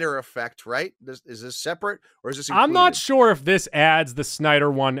Snyder effect, right? Is this separate, or is this included? I'm not sure if this adds the Snyder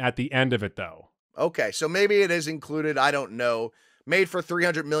one at the end of it, though. Okay, so maybe it is included. I don't know. Made for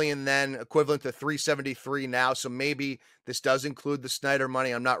 $300 million then, equivalent to $373 now. So maybe this does include the Snyder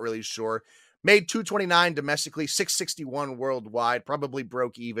money. I'm not really sure. Made $229 domestically, $661 worldwide. Probably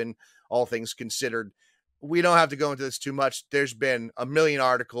broke even, all things considered. We don't have to go into this too much. There's been a million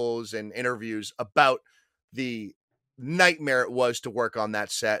articles and interviews about the nightmare it was to work on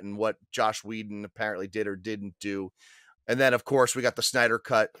that set and what Joss Whedon apparently did or didn't do. And then, of course, we got the Snyder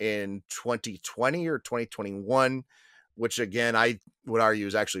Cut in 2020 or 2021, which, again, I would argue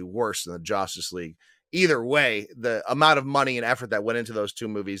is actually worse than the Justice League. Either way, the amount of money and effort that went into those 2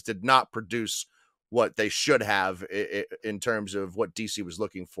 movies did not produce what they should have in terms of what DC was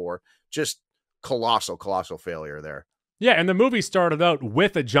looking for. Just colossal failure there. Yeah, and the movie started out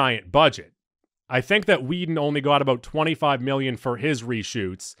with a giant budget. I think that Whedon only got about $25 million for his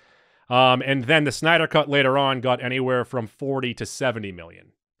reshoots. And then the Snyder Cut later on got anywhere from $40 to $70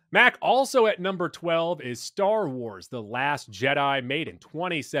 million. Mac, also at number 12 is Star Wars: The Last Jedi, made in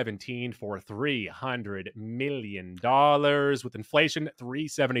 2017 for $300 million. With inflation,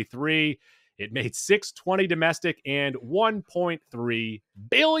 $373. It made $620 domestic and $1.3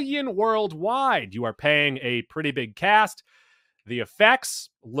 billion worldwide. You are paying a pretty big cast. The effects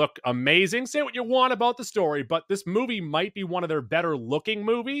look amazing. Say what you want about the story, but this movie might be one of their better looking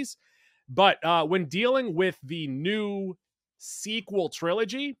movies. But when dealing with the new sequel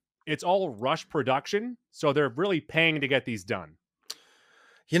trilogy, it's all rush production, so they're really paying to get these done.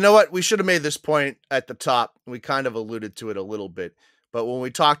 You know what? We should have made this point at the top. We kind of alluded to it a little bit, but when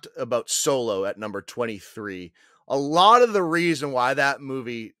we talked about Solo at number 23, a lot of the reason why that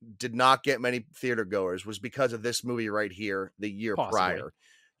movie did not get many theater goers was because of this movie right here, the year prior.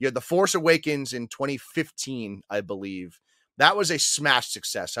 You had The Force Awakens in 2015, I believe. That was a smash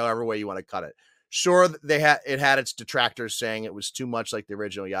success, however way you want to cut it. Sure, it had its detractors saying it was too much like the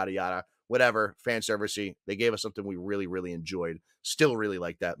original, yada, yada, whatever, fan servicey. They gave us something we really, really enjoyed. Still really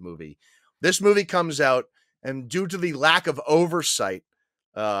like that movie. This movie comes out, and due to the lack of oversight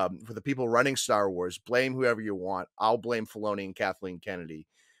for the people running Star Wars, blame whoever you want. I'll blame Filoni and Kathleen Kennedy.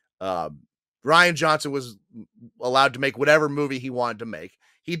 Rian Johnson was allowed to make whatever movie he wanted to make.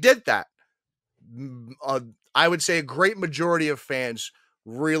 He did that. I would say a great majority of fans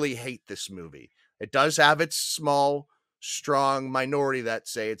really hate this movie. It does have its small, strong minority that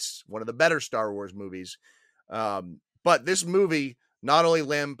say it's one of the better Star Wars movies. But this movie not only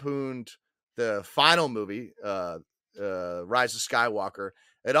lampooned the final movie, Rise of Skywalker,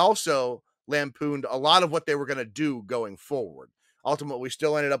 it also lampooned a lot of what they were going to do going forward. Ultimately, we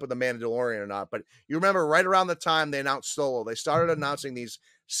still ended up with The Mandalorian or not. But you remember right around the time they announced Solo, they started announcing these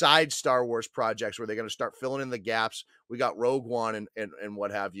side Star Wars projects where they're going to start filling in the gaps. We got Rogue One and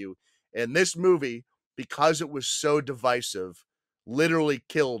what have you. And this movie because it was so divisive, literally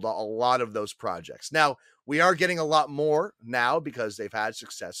killed a lot of those projects. Now, we are getting a lot more now because they've had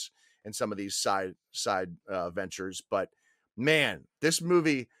success in some of these side ventures. But man, this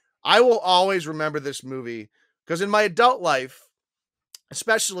movie, I will always remember this movie because in my adult life,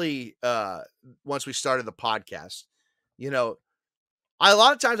 especially once we started the podcast, you know, a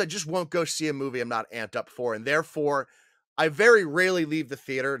lot of times I just won't go see a movie I'm not amped up for. And therefore, I very rarely leave the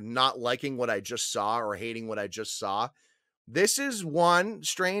theater not liking what I just saw or hating what I just saw. This is one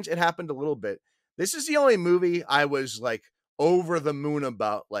strange. It happened a little bit. This is the only movie I was like over the moon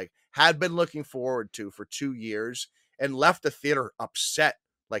about, like had been looking forward to for 2 years and left the theater upset,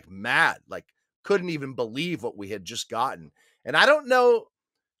 like mad, like couldn't even believe what we had just gotten. And I don't know,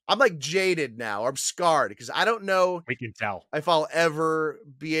 I'm like jaded now. I'm scarred because I don't know We can tell. if I'll ever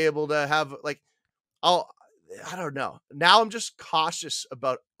be able to have like, I don't know. Now I'm just cautious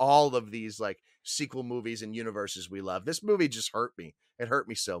about all of these like sequel movies and universes we love. This movie just hurt me. It hurt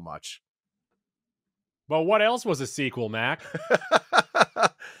me so much. Well, what else was a sequel, Mac?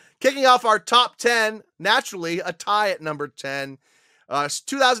 Kicking off our top 10, naturally a tie at number 10.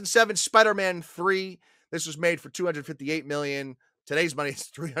 2007 Spider-Man 3. This was made for $258 million. Today's money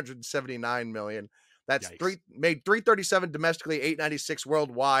is $379 million. That's made $337 domestically, $896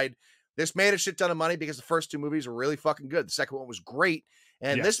 worldwide. This made a shit ton of money because the first two movies were really fucking good. The second one was great.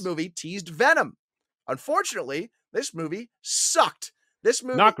 And this movie teased Venom. Unfortunately, this movie sucked. This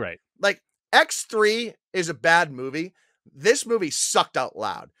movie, not great. Like X3 is a bad movie. This movie sucked out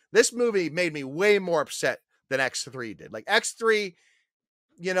loud. This movie made me way more upset than X3 did. Like X3,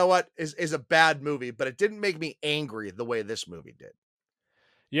 you know what, is a bad movie, but it didn't make me angry the way this movie did.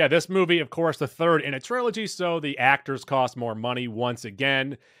 Yeah, this movie, of course, the third in a trilogy, so the actors cost more money once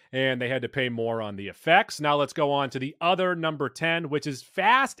again, and they had to pay more on the effects. Now let's go on to the other number 10, which is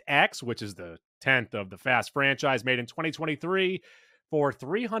Fast X, which is the 10th of the Fast franchise, made in 2023 for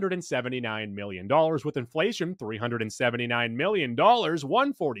 $379 million. With inflation, $379 million,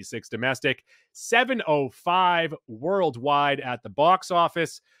 $146 domestic, $705 worldwide at the box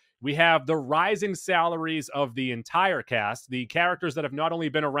office. We have the rising salaries of the entire cast, the characters that have not only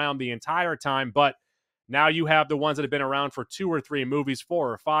been around the entire time, but now you have the ones that have been around for 2 or 3 movies,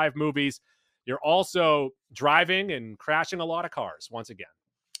 4 or 5 movies. You're also driving and crashing a lot of cars once again.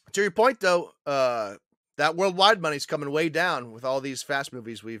 To your point, though, that worldwide money's coming way down with all these Fast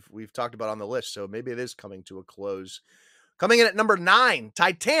movies we've talked about on the list. So maybe it is coming to a close. Coming in at number 9,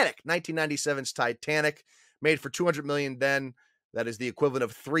 Titanic, 1997's Titanic, made for $200 million then. That is the equivalent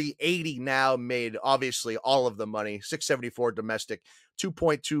of 380 now, made obviously all of the money, 674 domestic,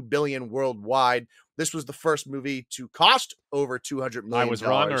 2.2 billion worldwide. This was the first movie to cost over $200 million. I was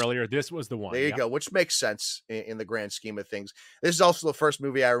wrong earlier. This was the one. There you go, which makes sense in the grand scheme of things. This is also the first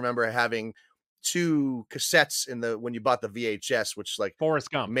movie I remember having 2 cassettes in the when you bought the VHS, which like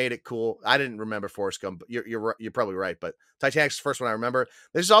Forrest Gump made it cool. I didn't remember Forrest Gump, but you're probably right. But Titanic's the first one I remember.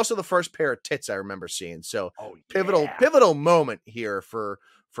 This is also the first pair of tits I remember seeing. So pivotal moment here for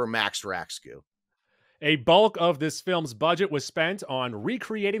Max Raxku. A bulk of this film's budget was spent on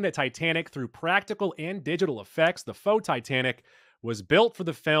recreating the Titanic through practical and digital effects. The faux Titanic was built for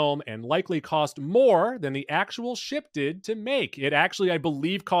the film and likely cost more than the actual ship did to make. It actually, I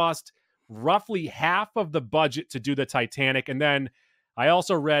believe, cost roughly half of the budget to do the Titanic. And then I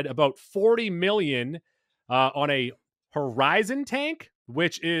also read about $40 million on a Horizon tank,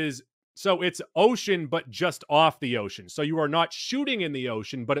 which is, so it's ocean, but just off the ocean. So you are not shooting in the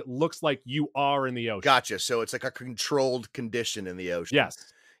ocean, but it looks like you are in the ocean. Gotcha. So it's like a controlled condition in the ocean.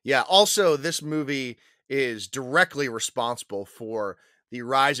 Yes. Yeah. Also, this movie is directly responsible for the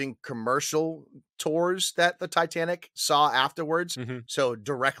rising commercial tours that the Titanic saw afterwards. Mm-hmm. So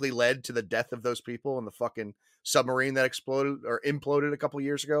directly led to the death of those people in the fucking submarine that exploded or imploded a couple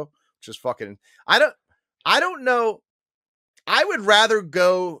years ago, which is fucking, I don't know. I would rather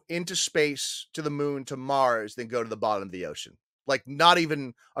go into space to the moon, to Mars, than go to the bottom of the ocean. Like not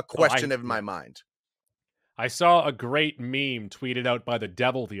even a question in my mind. I saw a great meme tweeted out by the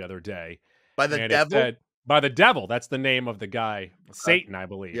devil the other day. By the devil? By the devil. That's the name of the guy. Satan, I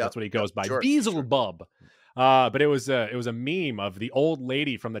believe. Yep. That's what he goes by. Sure. Beelzebub. But it was a meme of the old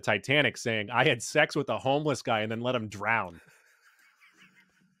lady from the Titanic saying, "I had sex with a homeless guy and then let him drown."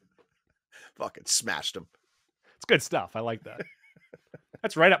 Fucking smashed him. It's good stuff. I like that.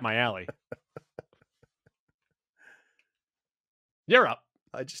 That's right up my alley. You're up.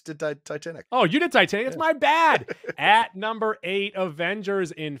 I just did Titanic. Oh, you did Titanic? It's my bad. At number 8,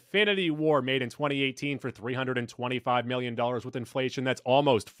 Avengers Infinity War, made in 2018 for $325 million. With inflation, that's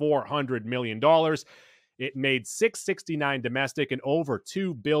almost $400 million. It made 669 domestic and over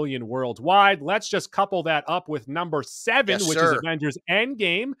 2 billion worldwide. Let's just couple that up with number 7, Yes, which sir. is Avengers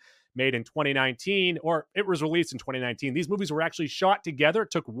Endgame, made in 2019, or it was released in 2019. These movies were actually shot together.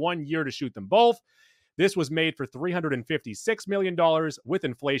 It took 1 year to shoot them both. This was made for $356 million. With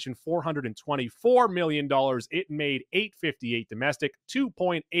inflation, $424 million. It made $858 domestic,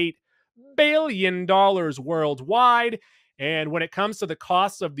 $2.8 billion worldwide. And when it comes to the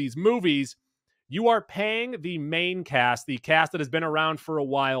costs of these movies, you are paying the main cast, the cast that has been around for a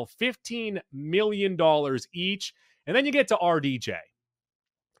while, $15 million each. And then you get to RDJ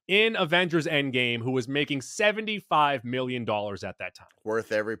in Avengers Endgame, who was making $75 million at that time.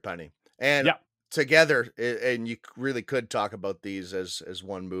 Worth every penny. And Yeah. together, and you really could talk about these as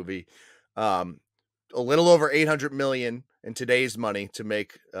one movie. A little over 800 million in today's money to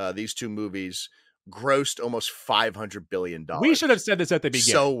make these two movies, grossed almost $500 billion. We should have said this at the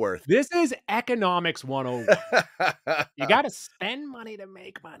beginning. So worth. This is economics 101. You got to spend money to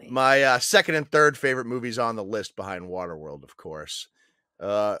make money. My second and third favorite movies on the list behind Waterworld, of course.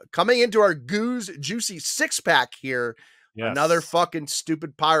 Coming into our Goose Juicy 6-pack here. Yes. Another fucking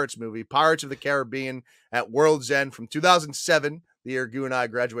stupid Pirates movie, Pirates of the Caribbean at World's End from 2007, the year Goo and I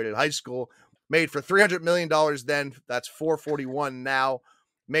graduated high school. Made for $300 million then. That's $441 now.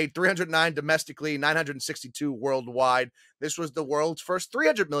 Made 309 domestically, 962 worldwide. This was the world's first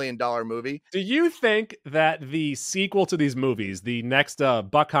 $300 million movie. Do you think that the sequel to these movies, the next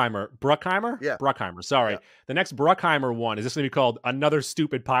Bruckheimer? Yeah. Bruckheimer, sorry. Yeah. The next Bruckheimer one, is this going to be called Another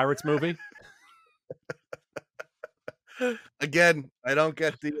Stupid Pirates Movie? Again, I don't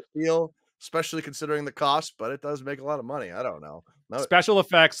get the appeal, especially considering the cost, but it does make a lot of money. I don't know. No, Special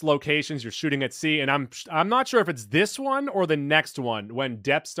effects, locations, you're shooting at sea, and I'm not sure if it's this one or the next one when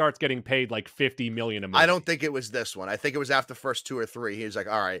Depp starts getting paid like $50 million a movie. I don't think it was this one. I think it was after the first 2 or 3. He was like,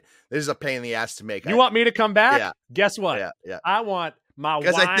 all right, this is a pain in the ass to make. You want me to come back? Yeah. Guess what? Yeah. I want my wine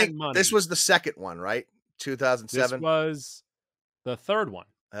Because I think money. this was the second one, right? This 2007. was the third one.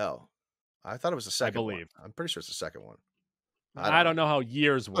 Oh, I thought it was the second one. believe. I'm pretty sure it's the second one. I don't know how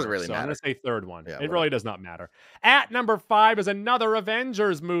years work, Doesn't really so I'm going matter. to say third one. Yeah, It whatever. really does not matter. At number 5 is another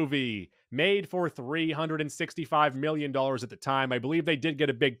Avengers movie made for $365 million at the time. I believe they did get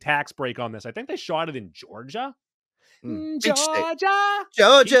a big tax break on this. I think they shot it in Georgia. Beach state. Georgia.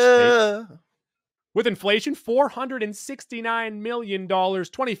 Georgia. With inflation, $469 million.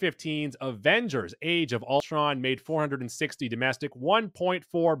 2015's Avengers Age of Ultron made $460 domestic,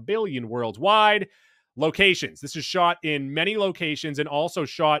 $1.4 billion worldwide. Locations. This is shot in many locations and also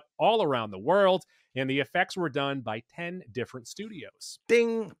shot all around the world. And the effects were done by 10 different studios.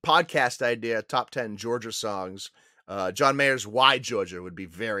 Ding. Podcast idea. Top 10 Georgia songs. John Mayer's Why Georgia would be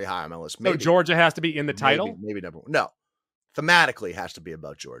very high on my list. So Georgia has to be in the title? Maybe number one. No. Thematically has to be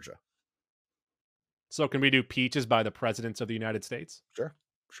about Georgia. So can we do Peaches by the Presidents of the United States? Sure,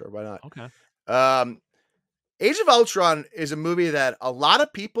 why not? Okay. Age of Ultron is a movie that a lot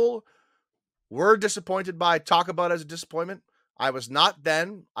of people were disappointed by, talk about as a disappointment. I was not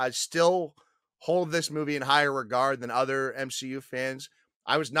then. I still hold this movie in higher regard than other MCU fans.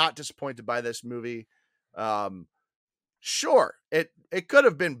 I was not disappointed by this movie. Sure, it could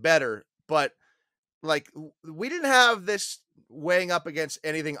have been better, but like we didn't have this weighing up against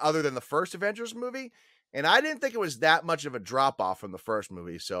anything other than the first Avengers movie, and I didn't think it was that much of a drop off from the first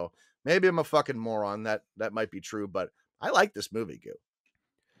movie. So maybe I'm a fucking moron. That might be true, but I like this movie, Goo.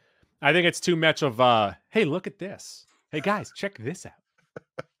 I think it's too much of, hey, look at this. Hey, guys, check this out.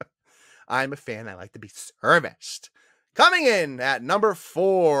 I'm a fan. I like to be serviced. Coming in at number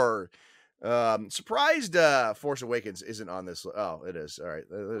 4. Surprised Force Awakens isn't on this. Oh, it is. All right.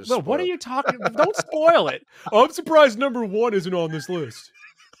 No, what are you talking? Don't spoil it. I'm surprised number 1 isn't on this list.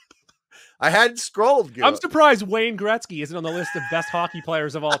 I hadn't scrolled. Goo. I'm surprised Wayne Gretzky isn't on the list of best hockey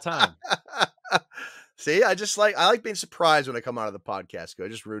players of all time. See, I like being surprised when I come out of the podcast. Goo. I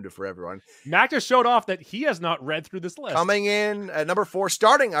just ruined it for everyone. Mac just showed off that he has not read through this list. Coming in at number 4,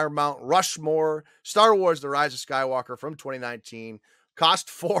 starting our Mount Rushmore, Star Wars: The Rise of Skywalker from 2019. Cost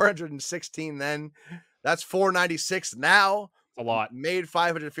 $416 then. That's $496 now. A lot. Made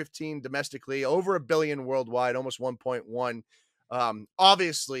 $515 domestically, over $1 billion worldwide, almost 1.1.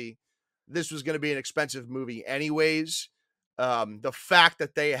 Obviously, this was going to be an expensive movie anyways. The fact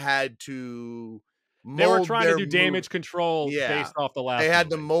that they had to They were trying to do damage control Yeah. based off the last they had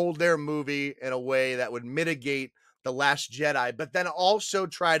to movie. mold their movie in a way that would mitigate The Last Jedi, but then also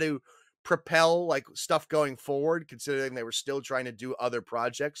try to propel like stuff going forward, considering they were still trying to do other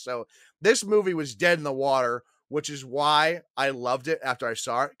projects. So this movie was dead in the water, which is why I loved it after I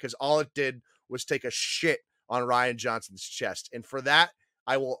saw it, because all it did was take a shit on Rian Johnson's chest. And for that,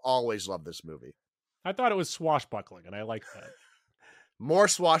 I will always love this movie. I thought it was swashbuckling, and I like that. More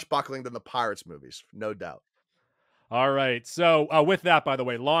swashbuckling than the Pirates movies, no doubt. All right. So with that, by the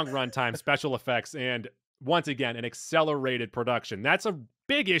way, long runtime, special effects, and once again, an accelerated production. That's a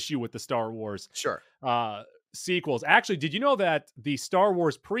big issue with the Star Wars Sure. sequels. Actually, did you know that the Star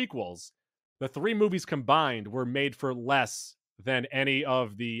Wars prequels, the 3 movies combined, were made for less than any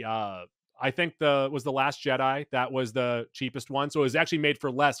of the I think was the Last Jedi. That was the cheapest one. So it was actually made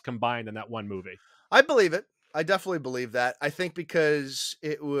for less combined than that one movie. I believe it. I definitely believe that. I think because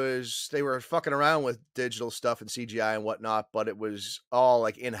they were fucking around with digital stuff and CGI and whatnot, but it was all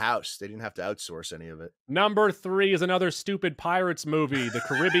like in-house. They didn't have to outsource any of it. Number 3 is another stupid pirates movie. The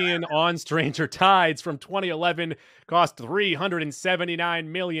Caribbean on Stranger Tides from 2011 cost $379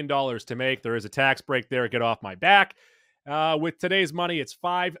 million to make. There is a tax break there. Get off my back. With today's money, it's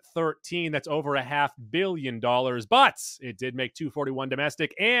 $513. That's over $500 million. But it did make $241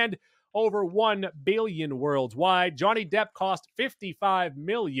 domestic and over $1 billion worldwide. Johnny Depp cost $55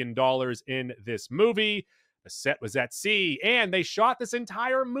 million in this movie. The set was at sea, and they shot this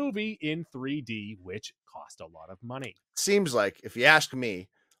entire movie in 3D, which cost a lot of money. Seems like, if you ask me,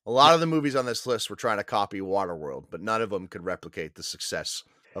 a lot of the movies on this list were trying to copy Waterworld, but none of them could replicate the success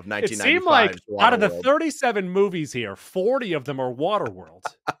of 1995. It seemed like out of the Waterworld. 37 movies here, 40 of them are Waterworld.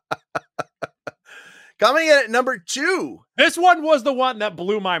 Coming in at number 2. This one was the one that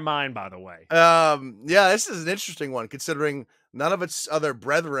blew my mind, by the way. Yeah, this is an interesting one, considering none of its other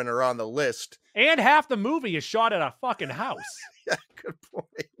brethren are on the list. And half the movie is shot at a fucking house. Yeah, good point.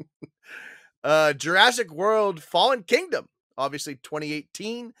 Jurassic World Fallen Kingdom, obviously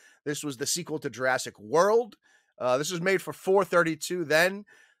 2018. This was the sequel to Jurassic World. This was made for $432 then.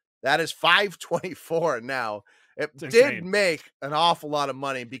 That is $524 now. It did make an awful lot of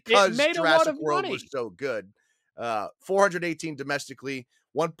money because Jurassic World was so good. 418 domestically,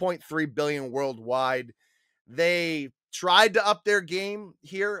 1.3 billion worldwide. They tried to up their game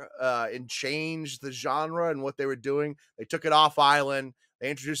here and change the genre and what they were doing. They took it off island.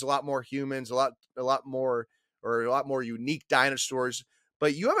 They introduced a lot more humans, a lot more unique dinosaurs.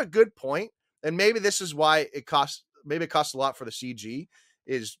 But you have a good point, and maybe this is why it costs a lot for the CG,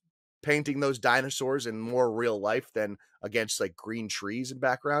 is painting those dinosaurs in more real life than against like green trees and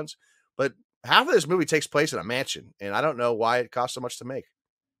backgrounds. But half of this movie takes place in a mansion, and I don't know why it costs so much to make.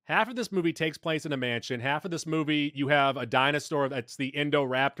 Half of this movie takes place in a mansion. Half of this movie, you have a dinosaur that's the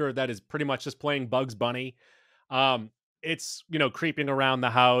Indoraptor that is pretty much just playing Bugs Bunny. It's, creeping around the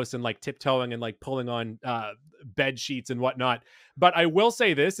house and like tiptoeing and like pulling on bed sheets and whatnot. But I will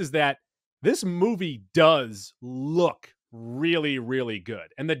say this is that this movie does look really, really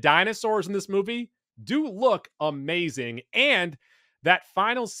good. And the dinosaurs in this movie do look amazing. And that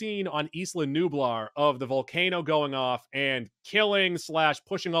final scene on Isla Nublar of the volcano going off and killing /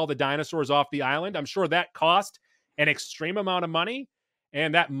 pushing all the dinosaurs off the island, I'm sure that cost an extreme amount of money.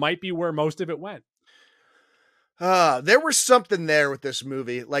 And that might be where most of it went. There was something there with this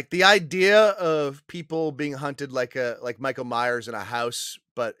movie. Like the idea of people being hunted like Michael Myers in a house,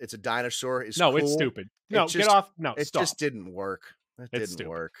 but it's a dinosaur is cool. It's stupid. No, get off. No, it stop. just didn't work. It didn't stupid.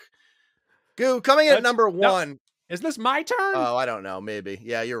 work. Goo, coming in at number 1. Is this my turn? Oh, I don't know. Maybe.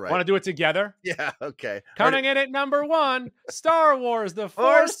 Yeah, you're right. Want to do it together? Yeah, okay. Coming in at number 1, Star Wars: The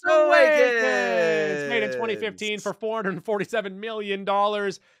Force Awakens. Made in 2015 for $447 million.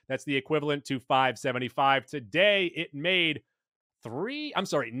 That's the equivalent to $575 today. It made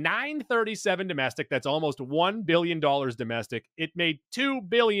 $937 domestic. That's almost $1 billion domestic. It made $2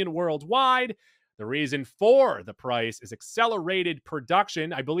 billion worldwide. The reason for the price is accelerated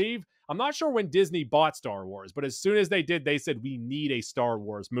production. I'm not sure when Disney bought Star Wars, but as soon as they did, they said, we need a Star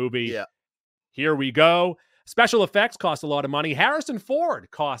Wars movie. Yeah. Here we go. Special effects cost a lot of money. Harrison Ford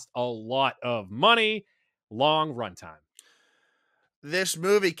cost a lot of money. Long runtime. This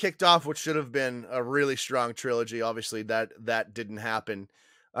movie kicked off what should have been a really strong trilogy. Obviously, that didn't happen.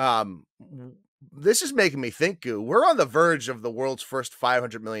 This is making me think, Goo. We're on the verge of the world's first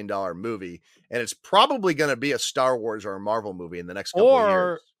 $500 million movie, and it's probably going to be a Star Wars or a Marvel movie in the next couple of years.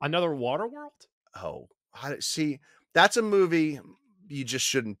 Or another Waterworld? Oh, see, that's a movie you just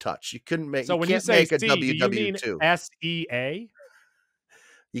shouldn't touch. You couldn't make. So you when can't you say make a C, do you mean WW2. SEA?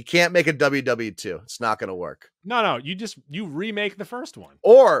 You can't make a WW2. It's not going to work. No. You remake the first one.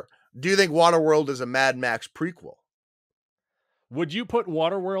 Or do you think Waterworld is a Mad Max prequel? Would you put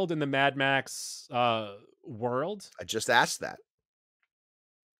Waterworld in the Mad Max world? I just asked that.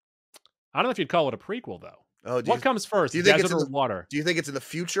 I don't know if you'd call it a prequel, though. Oh, what comes first, do you think desert or water? Do you think it's in the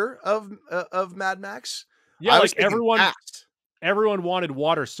future of Mad Max? Yeah, like everyone. everyone wanted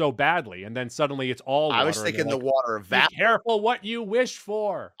water so badly, and then suddenly it's all water. I was and they're thinking the like, water be evaporated. careful what you wish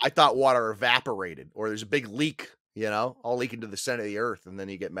for. I thought water evaporated, or there's a big leak, all leak into the center of the earth, and then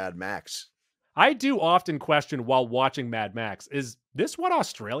you get Mad Max. I do often question while watching Mad Max, is this what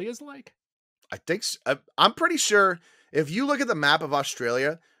Australia's like? I think I'm pretty sure if you look at the map of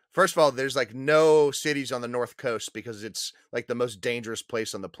Australia, first of all, there's like no cities on the north coast because it's like the most dangerous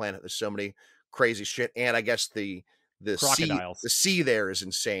place on the planet. There's so many crazy shit, and I guess the Crocodiles. sea there is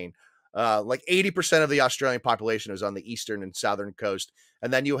insane. Like 80% of the Australian population is on the eastern and southern coast,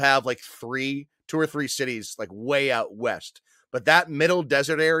 and then you have like two or three cities like way out west. But that middle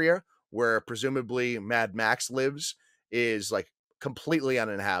desert area where presumably Mad Max lives is like completely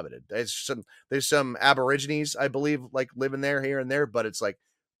uninhabited. There's some Aborigines, I believe, like living there here and there, but it's like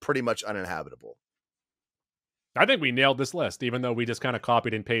pretty much uninhabitable. I think we nailed this list, even though we just kind of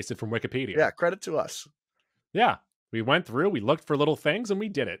copied and pasted from Wikipedia. Yeah, credit to us. Yeah. We went through, we looked for little things, and we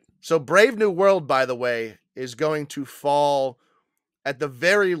did it. So Brave New World, by the way, is going to fall at the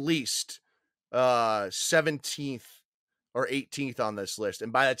very least 17th or 18th on this list.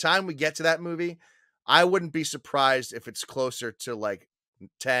 And by the time we get to that movie, I wouldn't be surprised if it's closer to like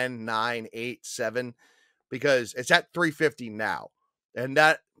 10, 9, 8, 7, because it's at 350 now. And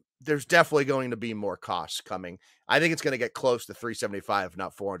that there's definitely going to be more costs coming. I think it's going to get close to 375, if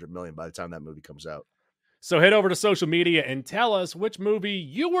not 400 million by the time that movie comes out. So head over to social media and tell us which movie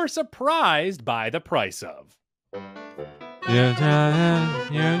you were surprised by the price of.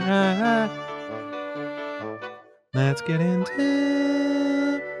 Let's get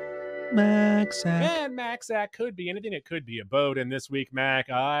into Max. And Max, that could be anything. It could be a boat. And this week, Mac,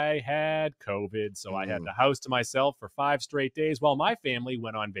 I had COVID, so I had the house to myself for 5 straight days while my family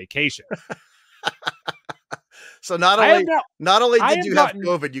went on vacation. So not only did you have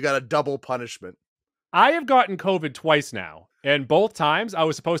COVID, you got a double punishment. I have gotten COVID twice now, and both times I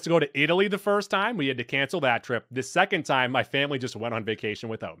was supposed to go to Italy the first time. We had to cancel that trip. The second time, my family just went on vacation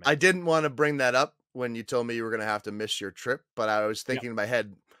without me. I didn't want to bring that up when you told me you were going to have to miss your trip, but I was thinking in my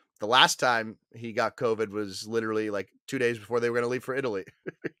head, the last time he got COVID was literally like 2 days before they were going to leave for Italy.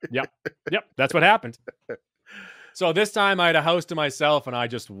 Yep, that's what happened. So this time I had a house to myself, and I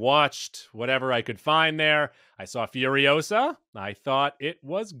just watched whatever I could find there. I saw Furiosa. I thought it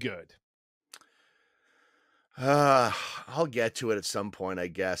was good. I'll get to it at some point, I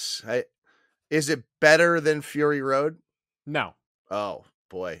guess. Is it better than Fury Road? No. Oh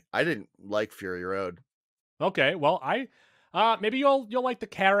boy, I didn't like Fury Road. Okay, well, maybe you'll like the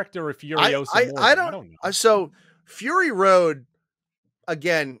character of Furiosa more. I don't know. So Fury Road,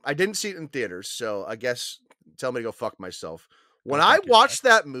 again, I didn't see it in theaters, so I guess tell me to go fuck myself. When I watched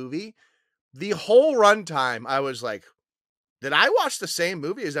that movie, the whole runtime, I was like, did I watch the same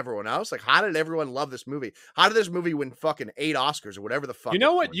movie as everyone else? Like, how did everyone love this movie? How did this movie win fucking 8 Oscars or whatever the fuck? You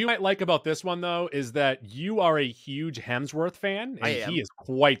know what you might like about this one, though, is that you are a huge Hemsworth fan, and he is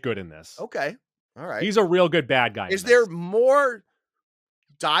quite good in this. Okay. All right. He's a real good bad guy. Is there more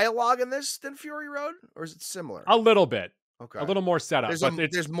dialogue in this than Fury Road, or is it similar? A little bit. Okay. A little more setup.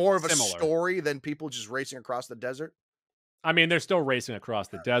 There's more of a similar story than people just racing across the desert? I mean, they're still racing across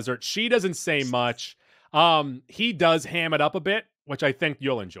the desert. She doesn't say much. He does ham it up a bit, which I think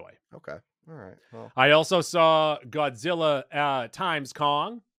you'll enjoy. Okay. All right. Well, I also saw Godzilla times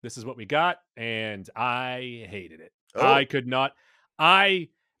Kong. This is what we got, and I hated it. Oh. I could not.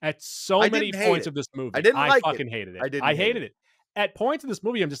 At so many points of this movie, I fucking hated it. I hated it. At points in this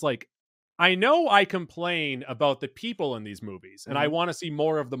movie, I'm just like, I know I complain about the people in these movies, and I want to see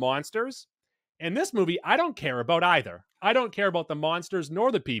more of the monsters. In this movie, I don't care about either. I don't care about the monsters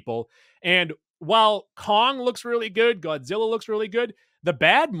nor the people. And while Kong looks really good, Godzilla looks really good, the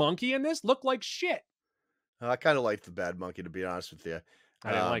bad monkey in this looked like shit. I kind of liked the bad monkey, to be honest with you.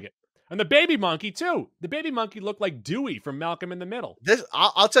 I didn't like it. And the baby monkey, too. The baby monkey looked like Dewey from Malcolm in the Middle.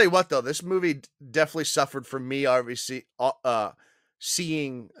 I'll tell you what, though. This movie definitely suffered from me, obviously,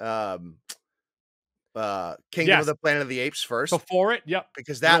 seeing Kingdom of the Planet of the Apes first. Before it, yep.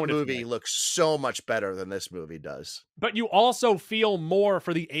 Because that movie looks so much better than this movie does. But you also feel more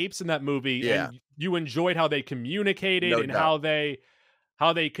for the apes in that movie. And you enjoyed how they communicated and how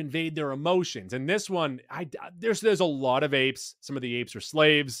they conveyed their emotions. And this one, there's a lot of apes. Some of the apes are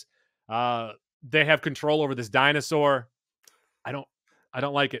slaves. They have control over this dinosaur. I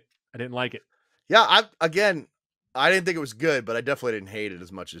don't like it. I didn't like it. Yeah, I didn't think it was good, but I definitely didn't hate it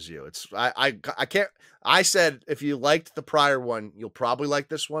as much as you. I can't. I said if you liked the prior one, you'll probably like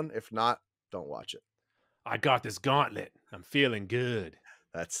this one. If not, don't watch it. I got this gauntlet. I'm feeling good.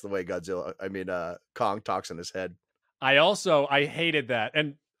 That's the way Kong talks in his head. I hated that,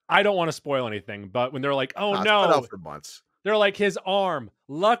 and I don't want to spoil anything, but when they're like, "Oh no," it's been out for months. They're like his arm.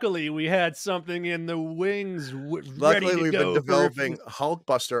 Luckily, we had something in the wings ready Luckily, to we've go been for if developing we-"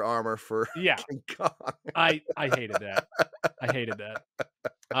 Hulkbuster armor for Yeah, King Kong. I hated that. I hated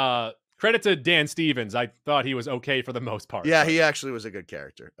that. Credit to Dan Stevens. I thought he was okay for the most part. Yeah, but- he actually was a good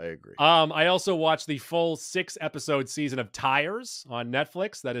character. I agree. I also watched the full 6-episode season of Tires on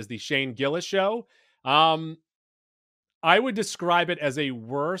Netflix. That is the Shane Gillis show. I would describe it as a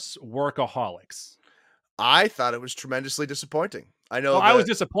worse Workaholics. I thought it was tremendously disappointing. I know Well, I was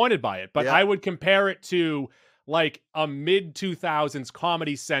disappointed by it, but Yeah. I would compare it to like a mid-2000s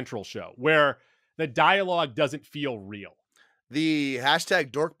Comedy Central show where the dialogue doesn't feel real. the hashtag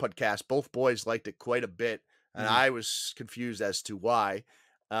Dork podcast. Both boys liked it quite a bit, and Mhm. I was confused as to why.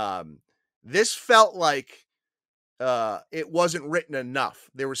 This felt like it wasn't written enough.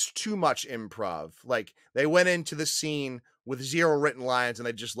 There was too much improv. Like they went into the scene with 0 written lines and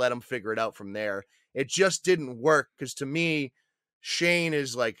they just let them figure it out from there. It just didn't work because to me, Shane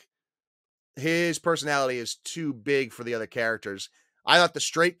is like his personality is too big for the other characters. I thought the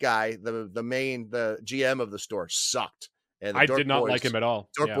straight guy, the GM of the store, sucked. And the I Dork did not boys, like him at all.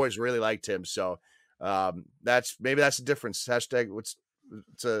 Dork Yeah. boys really liked him. So that's the difference. Hashtag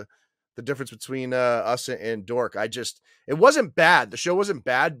the difference between us and Dork. It wasn't bad. The show wasn't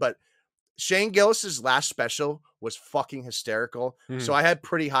bad, but Shane Gillis's last special was fucking hysterical. So I had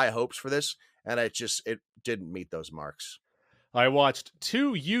pretty high hopes for this, and it didn't meet those marks. I watched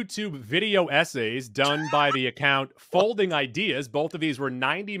 2 YouTube video essays done by the account Folding Ideas. Both of these were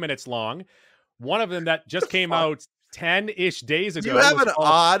 90 minutes long. One of them that just came out 10-ish days ago. You have was an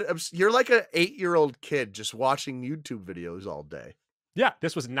called- you're like an 8-year-old kid just watching YouTube videos all day. Yeah,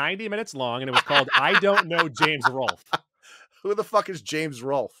 this was 90 minutes long, and it was called I Don't Know James Rolfe, Who the fuck is James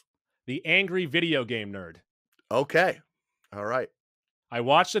Rolfe? the angry video game nerd. Okay. All right. I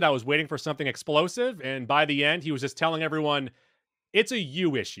watched it. I was waiting for something explosive, and by the end, he was just telling everyone, it's a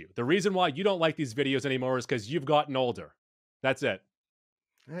you issue. The reason why you don't like these videos anymore is because you've gotten older. That's it.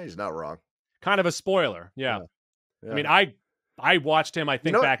 He's not wrong. Kind of a spoiler. Yeah. Yeah. I mean, I watched him, I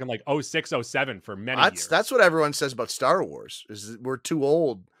think, know- back in like 06, 07 for many years. That's what everyone says about Star Wars is that we're too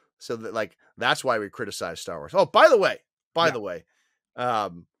old. So that that's why we criticize Star Wars. Oh, by the way, I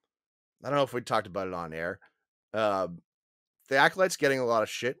don't know if we talked about it on air. The Acolyte's getting a lot of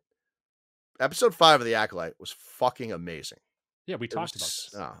shit. Episode 5 of The Acolyte was fucking amazing. Yeah, we It talked was-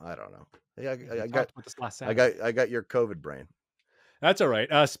 about this. Oh, I don't know. Yeah, We I talked got about this last Saturday. I got your COVID brain. That's all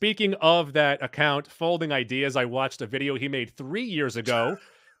right. Speaking of that account, Folding Ideas, I watched a video he made 3 years ago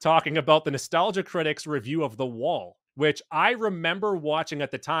talking about the Nostalgia Critics review of The Wall, which I remember watching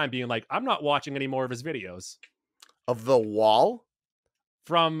at the time being like, I'm not watching any more of his videos. Of The Wall?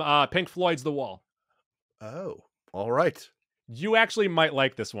 From Pink Floyd's The Wall. Oh, all right. You actually might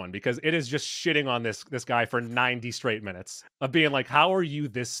like this one because it is just shitting on this guy for 90 straight minutes of being like, how are you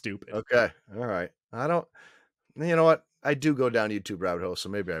this stupid? Okay. All right. You know what? I do go down YouTube rabbit holes, so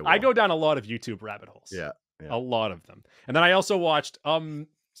maybe I will. I go down a lot of YouTube rabbit holes. Yeah. A lot of them. And then I also watched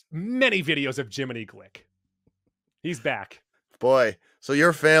many videos of Jiminy Glick. He's back. Boy, so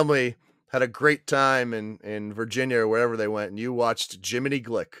your family had a great time in Virginia or wherever they went, and you watched Jiminy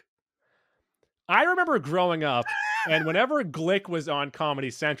Glick. I remember growing up, and whenever Glick was on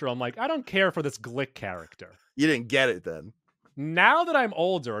Comedy Central, I'm like, I don't care for this Glick character. You didn't get it then. Now that I'm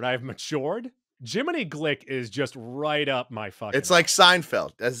older and I've matured, Jiminy Glick is just right up my fucking. It's like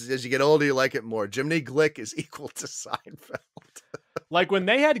Seinfeld. As you get older, you like it more. Jiminy Glick is equal to Seinfeld. Like when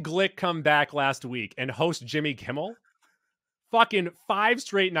they had Glick come back last week and host Jimmy Kimmel, fucking 5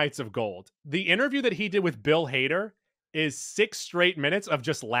 straight nights of gold. The interview that he did with Bill Hader is 6 straight minutes of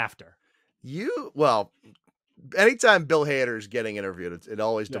just laughter. Anytime Bill Hader is getting interviewed, it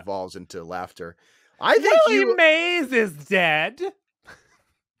always devolves into laughter. I think Willie Mays is dead.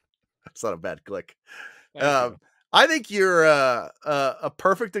 That's not a bad Glick. Thank you. I think you're a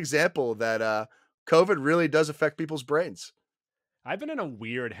perfect example that COVID really does affect people's brains. I've been in a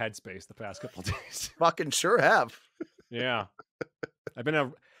weird headspace the past couple days. Fucking sure have. Yeah. I've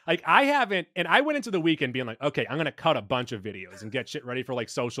been I haven't, and I went into the weekend being like, okay, I'm going to cut a bunch of videos and get shit ready for like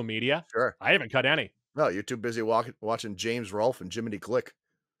social media. Sure. I haven't cut any. No, you're too busy watching James Rolfe and Jiminy Glick.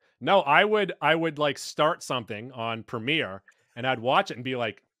 No, I would like start something on Premiere and I'd watch it and be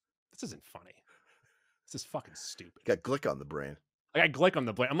like, this isn't funny. This is fucking stupid. Got Glick on the brain. I got Glick on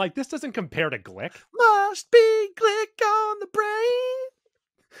the brain. I'm like, this doesn't compare to Glick. Must be Glick on the brain.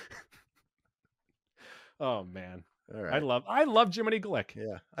 Oh man. All right. I love Jiminy Glick.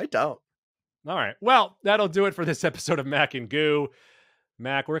 Yeah, I don't. All right. Well, that'll do it for this episode of Mac and Goo.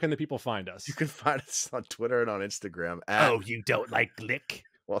 Mac, where can the people find us? You can find us on Twitter and on Instagram. you don't like Glick?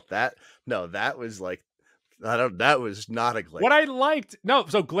 Well, that was like That was not a Glick. What I liked,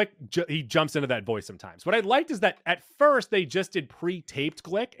 so Glick, he jumps into that voice sometimes. What I liked is that at first they just did pre-taped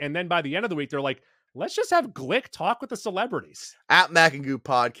Glick, and then by the end of the week, they're like, let's just have Glick talk with the celebrities. At Mac and Goo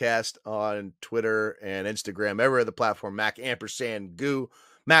Podcast on Twitter and Instagram, every other platform, Mac & Goo.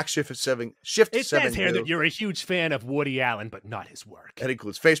 Mac Shift 7. It says here that you're a huge fan of Woody Allen, but not his work. That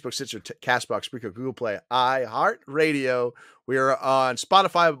includes Facebook, Stitcher, Castbox, Spreaker, Google Play, iHeartRadio. We are on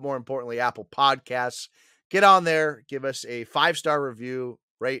Spotify, but more importantly, Apple Podcasts. Get on there, give us a 5-star review,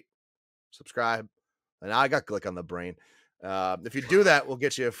 rate, subscribe. And I got Glick on the brain. If you do that, we'll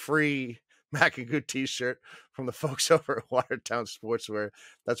get you a free Mac and Goo t-shirt from the folks over at Watertown Sportswear.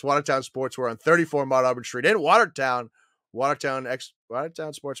 That's Watertown Sportswear on 34 Mount Auburn Street in Watertown. Watertown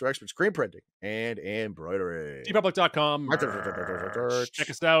Sportswear Expert screen printing and embroidery. tpublic.com. Check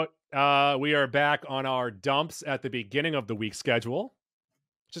us out. We are back on our dumps at the beginning of the week schedule,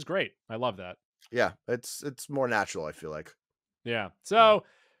 which is great. I love that. Yeah, it's more natural, I feel like. Yeah. So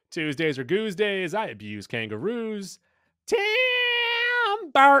Tuesdays are Goose Days. I abuse kangaroos. Tim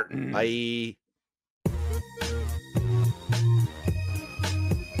Burton. Bye.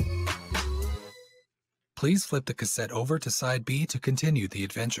 Please flip the cassette over to side B to continue the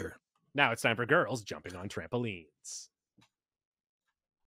adventure. Now it's time for girls jumping on trampolines.